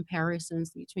draw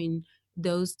comparisons between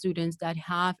those students that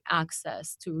have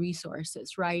access to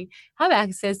resources, right? Have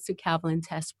access to Kaplan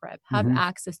test prep, have Mhm.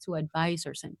 access to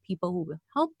advisors and people who will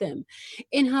help them,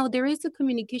 and how there is a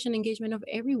communication engagement of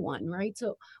everyone, right?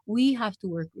 So we have to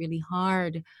work really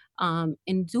hard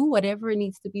and do whatever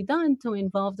needs to be done to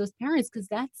involve those parents because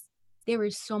there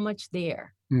is so much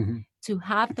there. Mhm. To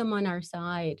have them on our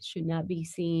side should not be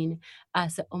seen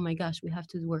as, oh my gosh, we have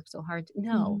to work so hard.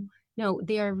 No, Mhm. no,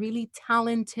 they are really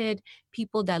talented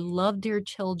people that love their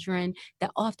children,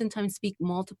 that oftentimes speak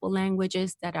multiple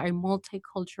languages, that are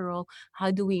multicultural.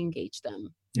 How do we engage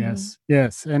them? Mhm. Yes,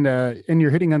 yes, and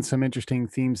you're hitting on some interesting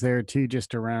themes there too,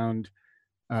 just around.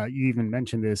 You even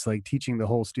mentioned this, like teaching the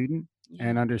whole student Yeah.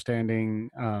 and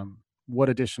understanding what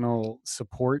additional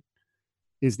support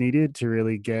is needed to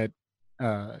really get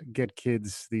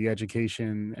kids the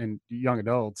education and young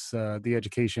adults the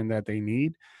education that they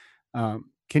need.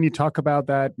 Can you talk about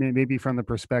that maybe from the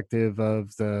perspective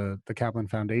of the Kaplan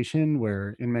Foundation,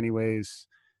 where in many ways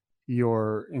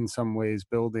you're in some ways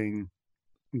building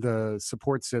the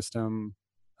support system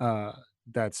uh,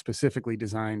 that's specifically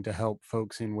designed to help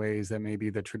folks in ways that maybe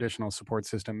the traditional support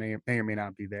system may or may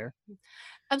not be there?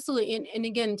 Absolutely. And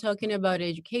again, talking about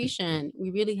education,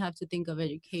 we really have to think of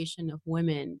education of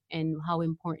women and how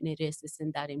important it is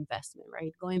in that investment,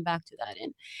 right? Going back to that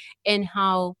and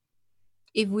how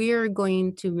if we're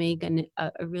going to make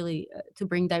a really to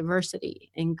bring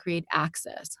diversity and create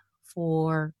access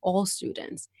for all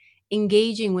students,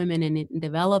 engaging women in it and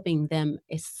developing them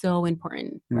is so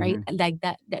important, right? Hmm. Like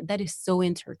that is so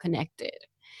interconnected,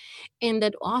 and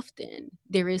that often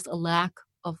there is a lack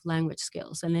of language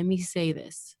skills. And let me say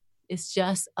this. It's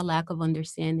just a lack of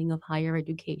understanding of higher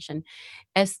education.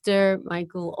 Esther,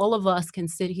 Michael, all of us can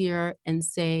sit here and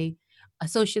say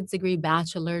associate's degree,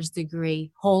 bachelor's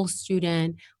degree, whole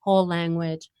student, whole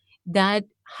language. That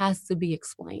has to be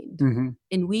explained. Hmm.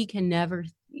 And we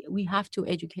have to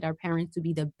educate our parents to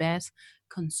be the best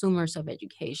consumers of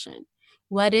education.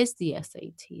 What is the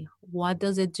SAT? What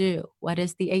does it do? What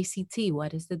is the ACT?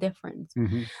 What is the difference?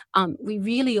 Hmm. We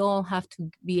really all have to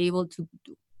be able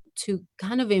to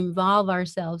kind of involve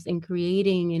ourselves in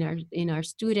creating in our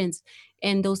students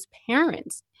and those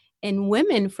parents and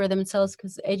women for themselves,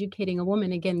 because educating a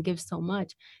woman again gives so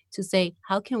much, to say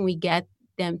how can we get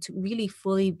them to really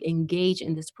fully engage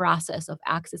in this process of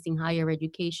accessing higher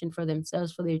education for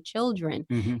themselves, for their children,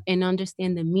 Hmm. and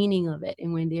understand the meaning of it.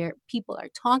 And when their people are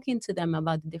talking to them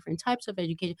about the different types of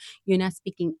education, you're not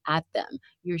speaking at them,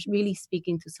 you're really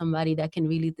speaking to somebody that can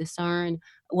really discern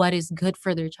what is good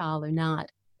for their child or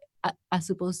not, as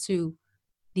opposed to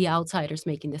the outsiders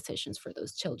making decisions for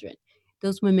those children.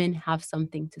 Those women have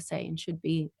something to say and should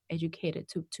be educated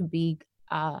to be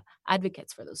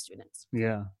advocates for those students.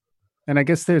 Yeah. And I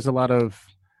guess there's a lot of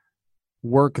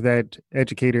work that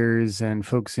educators and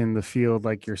folks in the field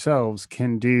like yourselves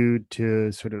can do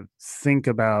to sort of think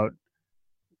about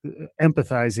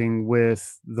empathizing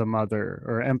with the mother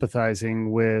or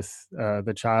empathizing with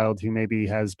the child who maybe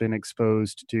has been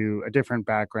exposed to a different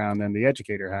background than the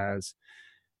educator has.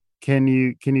 Can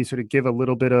you sort of give a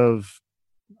little bit of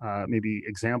maybe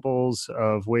examples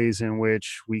of ways in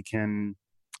which we can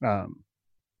um,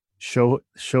 show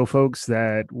folks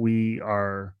that we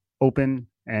are open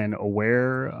and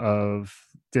aware of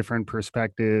different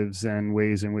perspectives and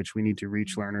ways in which we need to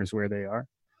reach learners where they are?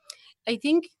 I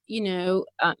think,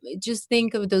 just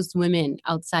think of those women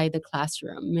outside the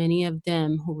classroom, many of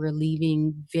them who were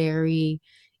leaving very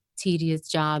tedious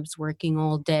jobs, working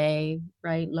all day,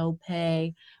 right? Low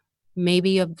pay.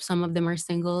 Maybe some of them are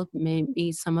single,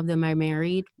 maybe some of them are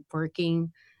married,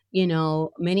 working,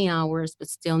 many hours, but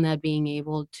still not being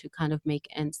able to kind of make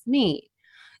ends meet.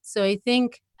 So I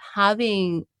think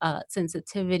having a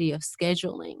sensitivity of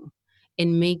scheduling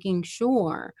and making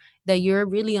sure that you're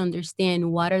really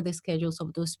understand what are the schedules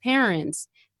of those parents,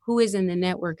 who is in the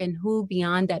network and who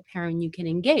beyond that parent you can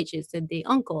engage. Is it the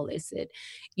uncle? Is it,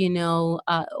 you know,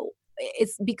 uh,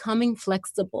 it's becoming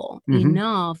flexible Hmm.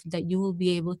 enough that you will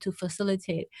be able to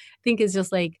facilitate. I think it's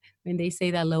just like when they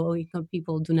say that low income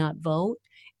people do not vote.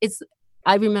 It's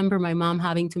I remember my mom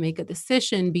having to make a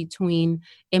decision between,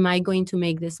 am I going to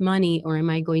make this money or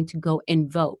am I going to go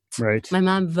and vote? Right. My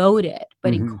mom voted,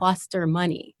 but it Hmm. cost her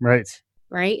money, Right.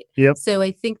 right? Yep. So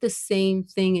I think the same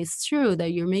thing is true,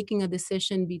 that you're making a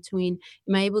decision between,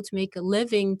 am I able to make a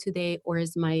living today, or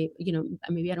is my,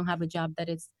 maybe I don't have a job that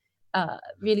is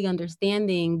really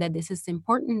understanding that this is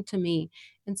important to me.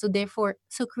 And so therefore,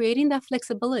 so creating that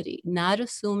flexibility, not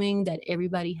assuming that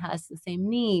everybody has the same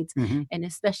needs. Hmm. And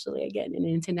especially again, in an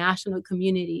international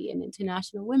community and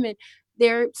international women,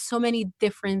 there are so many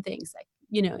different things. Like,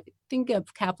 think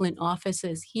of Kaplan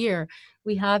offices here.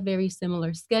 We have very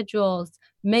similar schedules,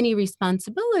 many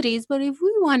responsibilities, but if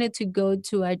we wanted to go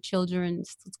to our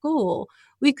children's school,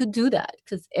 we could do that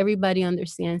because everybody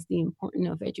understands the importance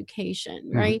of education,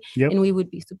 Hmm. right? Yep. And we would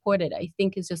be supported. I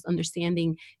think it's just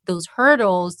understanding those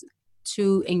hurdles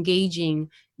to engaging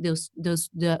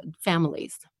the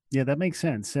families. Yeah, that makes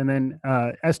sense. And then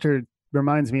Esther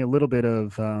reminds me a little bit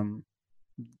of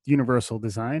universal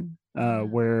design,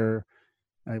 where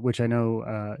which I know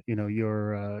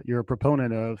you're a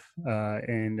proponent of,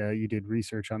 and you did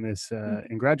research on this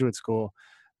in graduate school.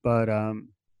 But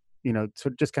so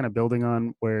just kind of building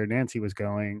on where Nancy was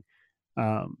going,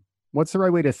 um, what's the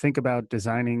right way to think about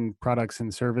designing products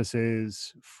and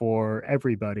services for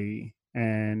everybody?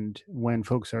 And when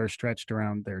folks are stretched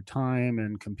around their time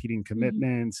and competing Mhm.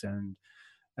 commitments and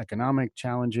economic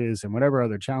challenges and whatever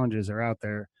other challenges are out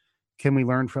there, can we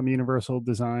learn from universal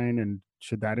design, and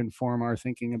should that inform our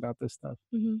thinking about this stuff?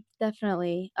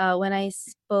 Definitely. When I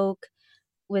spoke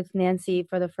with Nancy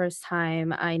for the first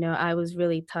time, I know I was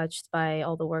really touched by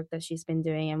all the work that she's been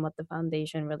doing and what the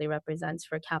foundation really represents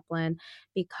for Kaplan,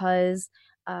 because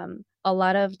a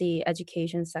lot of the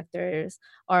education sectors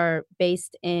are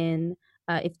based in,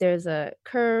 if there's a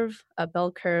curve, a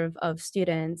bell curve of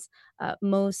students,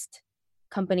 most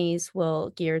companies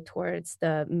will gear towards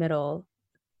the middle,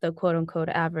 the quote unquote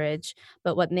average.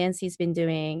 But what Nancy's been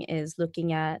doing is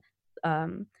looking at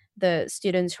um, the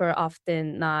students who are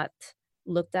often not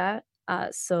looked at.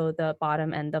 So the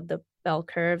bottom end of the bell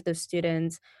curve, the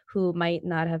students who might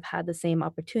not have had the same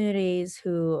opportunities,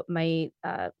 who might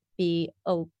be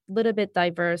a little bit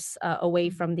diverse away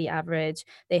from the average.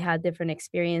 They had different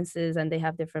experiences and they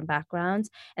have different backgrounds.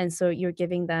 And so you're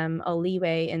giving them a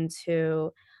leeway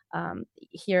into,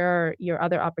 here are your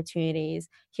other opportunities.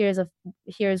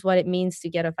 Here's what it means to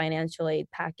get a financial aid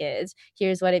package.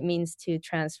 Here's what it means to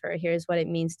transfer. Here's what it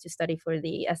means to study for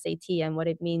the SAT and what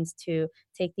it means to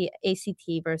take the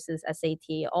ACT versus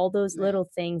SAT. All those little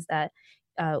things that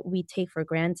we take for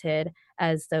granted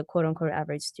as the quote unquote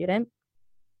average student.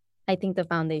 I think the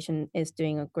foundation is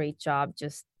doing a great job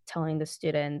just telling the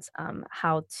students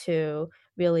how to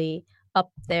really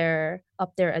up their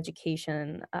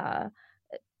education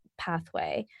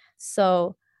pathway.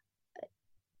 So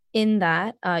in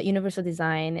that, universal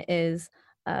design is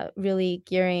really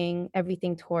gearing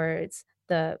everything towards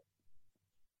the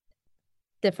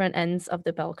different ends of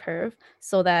the bell curve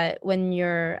so that when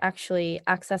you're actually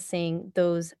accessing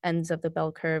those ends of the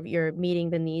bell curve, you're meeting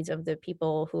the needs of the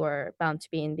people who are bound to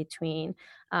be in between.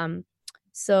 Um,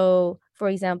 so, for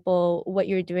example, what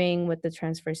you're doing with the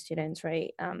transfer students,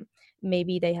 right?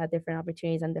 Maybe they had different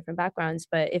opportunities and different backgrounds,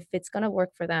 but if it's going to work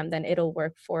for them, then it'll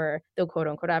work for the quote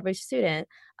unquote average student.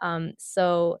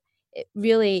 So,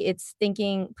 really it's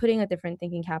putting a different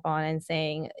thinking cap on and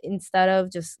saying, instead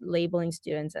of just labeling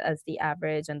students as the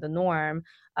average and the norm,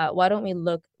 why don't we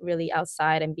look really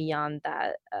outside and beyond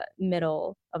that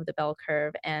middle of the bell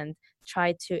curve and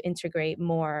try to integrate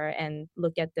more and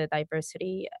look at the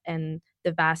diversity and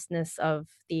the vastness of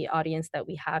the audience that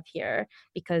we have here,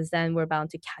 because then we're bound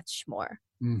to catch more.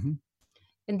 Mm-hmm.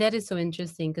 And that is so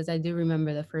interesting because I do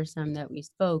remember the first time that we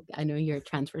spoke. I know you're a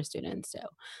transfer student, so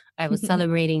I was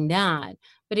celebrating that.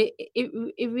 But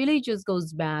it really just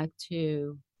goes back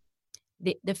to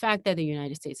the fact that the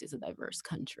United States is a diverse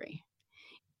country,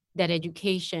 that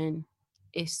education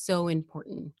is so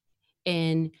important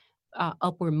in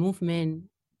upward movement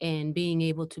and being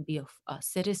able to be a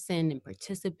citizen and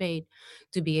participate,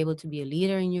 to be able to be a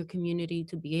leader in your community,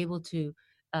 to be able to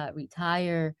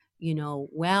retire,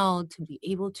 well, to be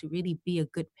able to really be a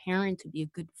good parent, to be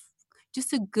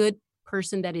just a good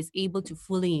person that is able to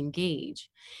fully engage.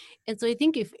 And so I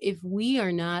think if we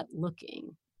are not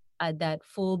looking at that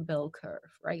full bell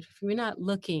curve, right? If we're not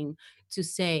looking to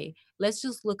say, let's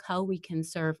just look how we can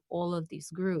serve all of these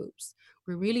groups,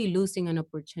 we're really losing an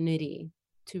opportunity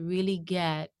to really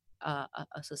get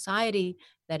a society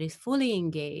that is fully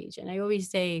engaged. And I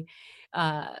always say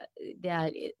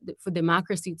that for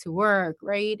democracy to work,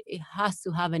 right, it has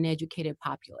to have an educated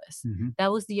populace. Mm-hmm.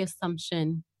 That was the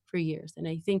assumption for years. And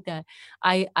I think that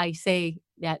I say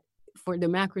that for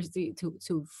democracy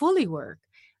to fully work,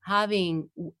 having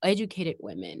educated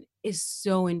women is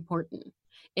so important.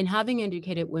 And having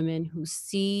educated women who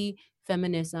see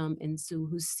feminism and so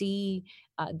who see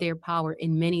their power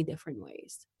in many different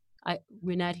ways.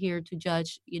 We're not here to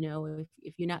judge,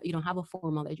 if you don't have a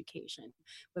formal education,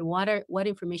 but what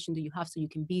information do you have so you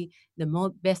can be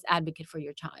the best advocate for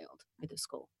your child at the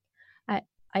school?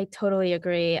 I totally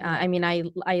agree. I mean,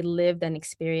 I lived and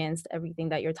experienced everything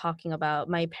that you're talking about.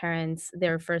 My parents,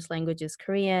 their first language is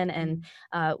Korean, and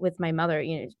with my mother,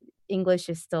 English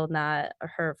is still not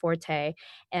her forte.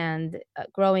 And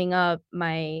growing up,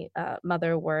 my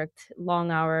mother worked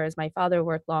long hours, my father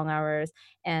worked long hours,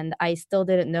 and I still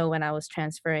didn't know when I was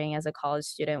transferring as a college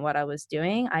student what I was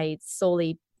doing. I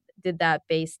solely did that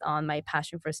based on my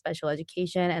passion for special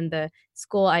education, and the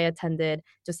school I attended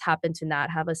just happened to not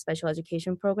have a special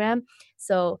education program.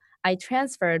 So I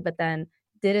transferred, but then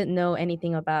didn't know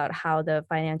anything about how the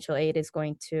financial aid is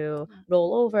going to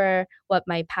roll over, what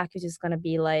my package is going to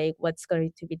be like, what's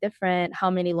going to be different,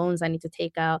 how many loans I need to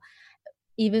take out.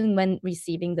 Even when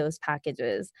receiving those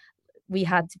packages, we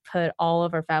had to put all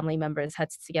of our family members'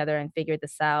 heads together and figure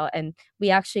this out. And we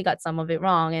actually got some of it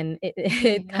wrong. And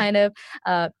it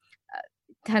uh,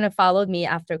 kind of followed me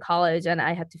after college, and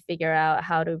I had to figure out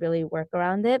how to really work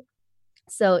around it.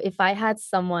 So if I had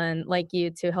someone like you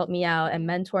to help me out and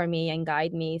mentor me and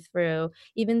guide me through,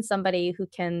 even somebody who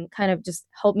can kind of just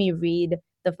help me read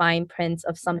the fine print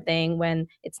of something when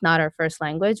it's not our first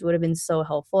language, would have been so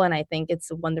helpful. And I think it's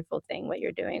a wonderful thing what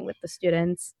you're doing with the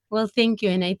students. Well, thank you.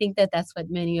 And I think that that's what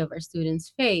many of our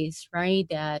students face, right?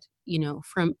 That,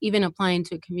 from even applying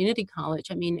to a community college,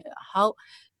 I mean, how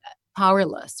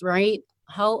powerless, right?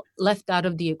 How left out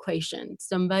of the equation.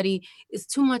 Somebody is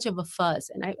too much of a fuss.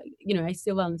 And I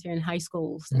still volunteer in high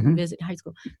schools and visit high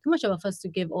school. Too much of a fuss to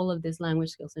give all of this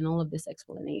language skills and all of this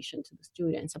explanation to the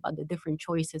students about the different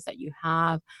choices that you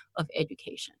have of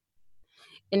education.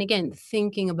 And again,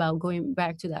 thinking about going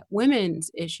back to that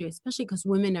women's issue, especially because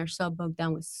women are so bogged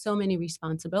down with so many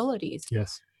responsibilities.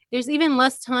 Yes. There's even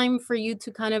less time for you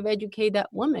to kind of educate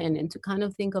that woman and to kind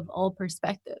of think of all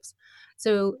perspectives.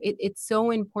 So it's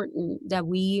so important that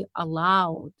we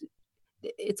allow,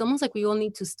 it's almost like we all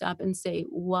need to stop and say,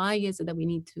 why is it that we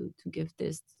need to give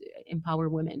this, empower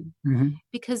women?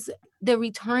 Because the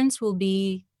returns will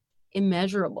be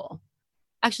immeasurable.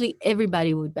 Actually,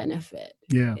 everybody would benefit.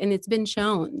 Yeah. And it's been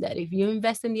shown that if you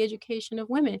invest in the education of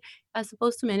women as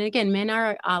opposed to men, and again, men are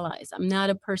our allies. I'm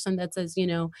not a person that says,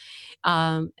 and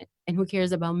who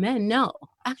cares about men? No,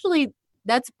 actually,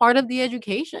 that's part of the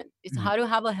education. It's how to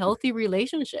have a healthy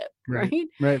relationship, right?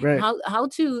 Right. How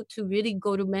to really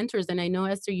go to mentors. And I know,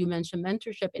 Esther, you mentioned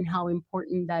mentorship and how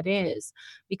important that is,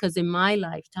 because in my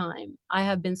lifetime, I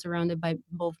have been surrounded by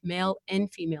both male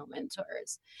and female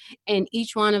mentors. And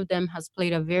each one of them has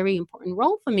played a very important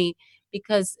role for me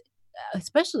because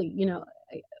especially,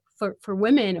 for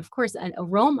women, of course, a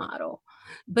role model,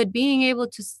 but being able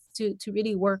to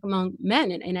really work among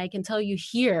men. And I can tell you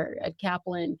here at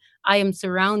Kaplan, I am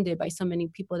surrounded by so many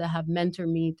people that have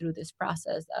mentored me through this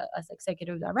process as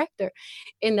executive director.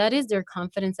 And that is their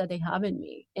confidence that they have in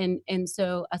me. And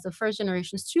so as a first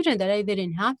generation student that I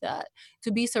didn't have that,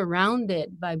 to be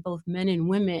surrounded by both men and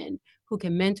women who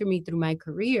can mentor me through my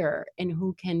career and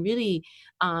who can really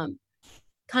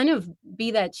kind of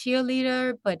be that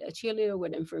cheerleader, but a cheerleader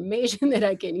with information that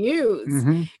I can use,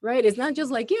 Mhm. right? It's not just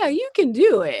like, yeah, you can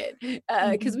do it,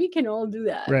 because we can all do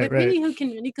that, Right, but really who can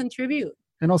really contribute.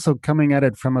 And also coming at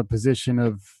it from a position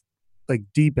of like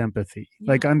deep empathy,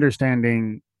 like Yeah.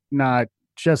 understanding not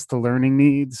just the learning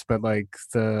needs, but like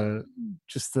the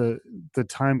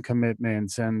time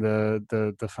commitments and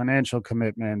the financial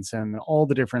commitments and all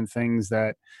the different things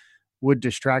that would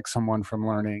distract someone from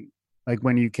learning. Like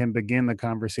when you can begin the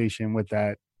conversation with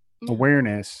that Yeah.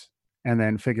 awareness and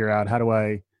then figure out how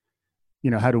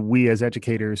do we as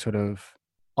educators sort of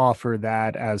offer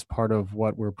that as part of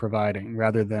what we're providing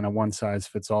rather than a one size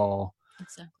fits all.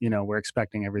 Exactly. We're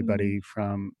expecting everybody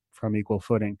from equal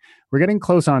footing. We're getting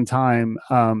close on time.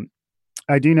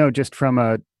 I do know just from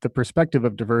the perspective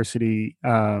of diversity,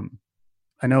 I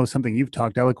know something you've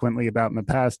talked eloquently about in the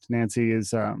past, Nancy,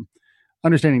 is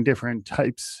understanding different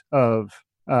types of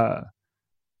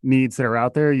needs that are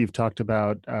out there. You've talked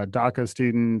about DACA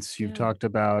students. You've Yeah. talked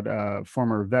about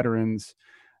former veterans.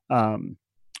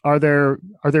 Are there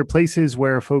places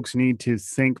where folks need to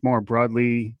think more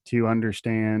broadly to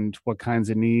understand what kinds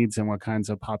of needs and what kinds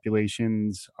of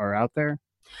populations are out there?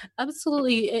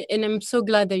 Absolutely. And I'm so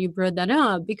glad that you brought that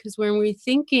up, because when we're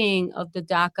thinking of the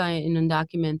DACA and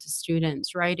undocumented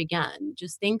students, right, again,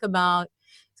 just think about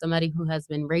somebody who has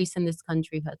been raised in this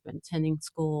country, who has been attending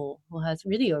school, who has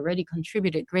really already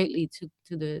contributed greatly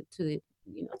to the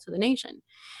nation.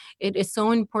 It is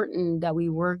so important that we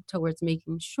work towards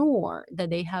making sure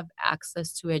that they have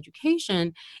access to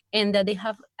education and that they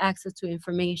have access to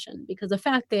information. Because the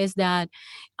fact is that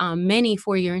many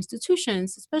four-year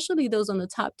institutions, especially those on the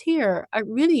top tier, are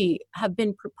really have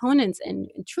been proponents and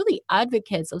truly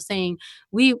advocates of saying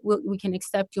we can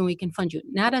accept you and we can fund you.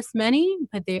 Not as many,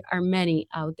 but there are many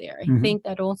out there. I Mhm. think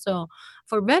that also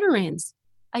for veterans,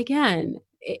 again,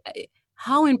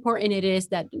 how important it is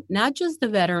that not just the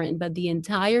veteran, but the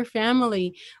entire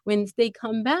family, when they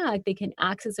come back, they can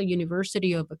access a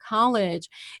university or a college,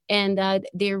 and that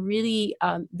they're really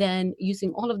then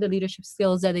using all of the leadership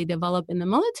skills that they develop in the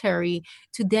military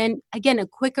to then, again, a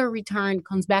quicker return,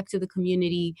 comes back to the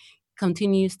community,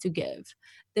 continues to give.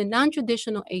 The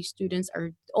non-traditional age students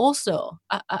are also,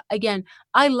 again,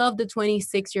 I love the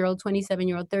 26-year-old,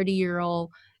 27-year-old, 30-year-old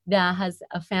that has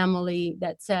a family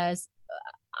that says,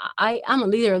 I'm a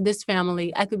leader of this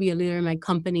family. I could be a leader in my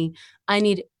company. I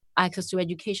need access to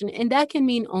education. And that can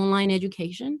mean online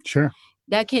education. Sure.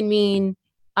 That can mean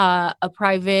a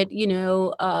private,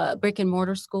 brick and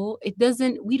mortar school. It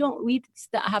doesn't, we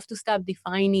have to stop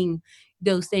defining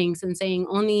those things and saying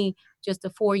only just a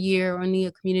 4-year, only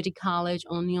a community college,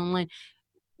 only online.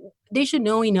 They should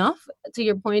know enough, to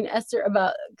your point, Esther,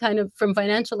 about kind of from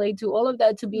financial aid to all of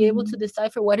that, to be able to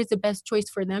decipher what is the best choice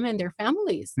for them and their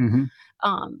families. Mhm.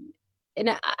 And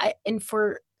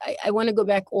I want to go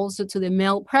back also to the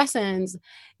male presence,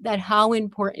 that how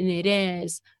important it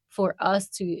is for us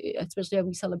to, especially as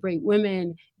we celebrate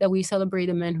women, that we celebrate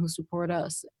the men who support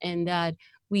us, and that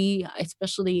we,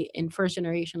 especially in first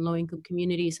generation low income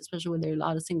communities, especially when there are a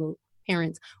lot of single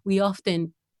parents, we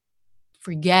often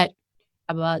forget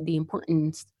about the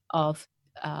importance of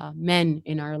men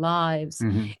in our lives,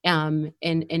 Mhm.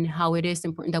 and how it is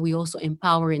important that we also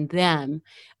empower in them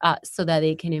so that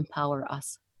they can empower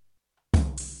us.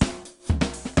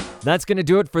 That's going to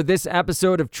do it for this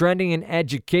episode of Trending in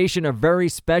Education, a very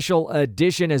special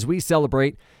edition as we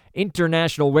celebrate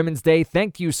International Women's Day.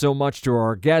 Thank you so much to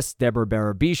our guests, Deborah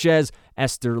Barabichez,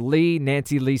 Esther Lee,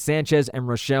 Nancy Lee Sanchez, and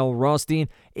Rochelle Rothstein.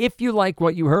 If you like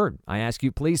what you heard, I ask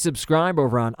you please subscribe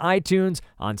over on iTunes,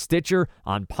 on Stitcher,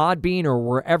 on Podbean, or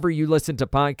wherever you listen to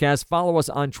podcasts. Follow us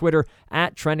on Twitter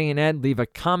at Trending in Ed. Leave a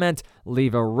comment,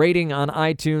 leave a rating on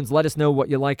iTunes. Let us know what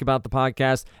you like about the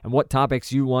podcast and what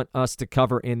topics you want us to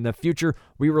cover in the future.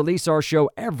 We release our show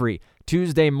every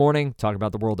Tuesday morning, talk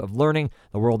about the world of learning,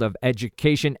 the world of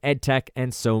education, edtech,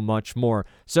 and so much more.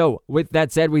 So with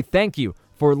that said, we thank you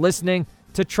for listening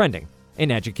to Trending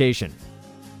in Education.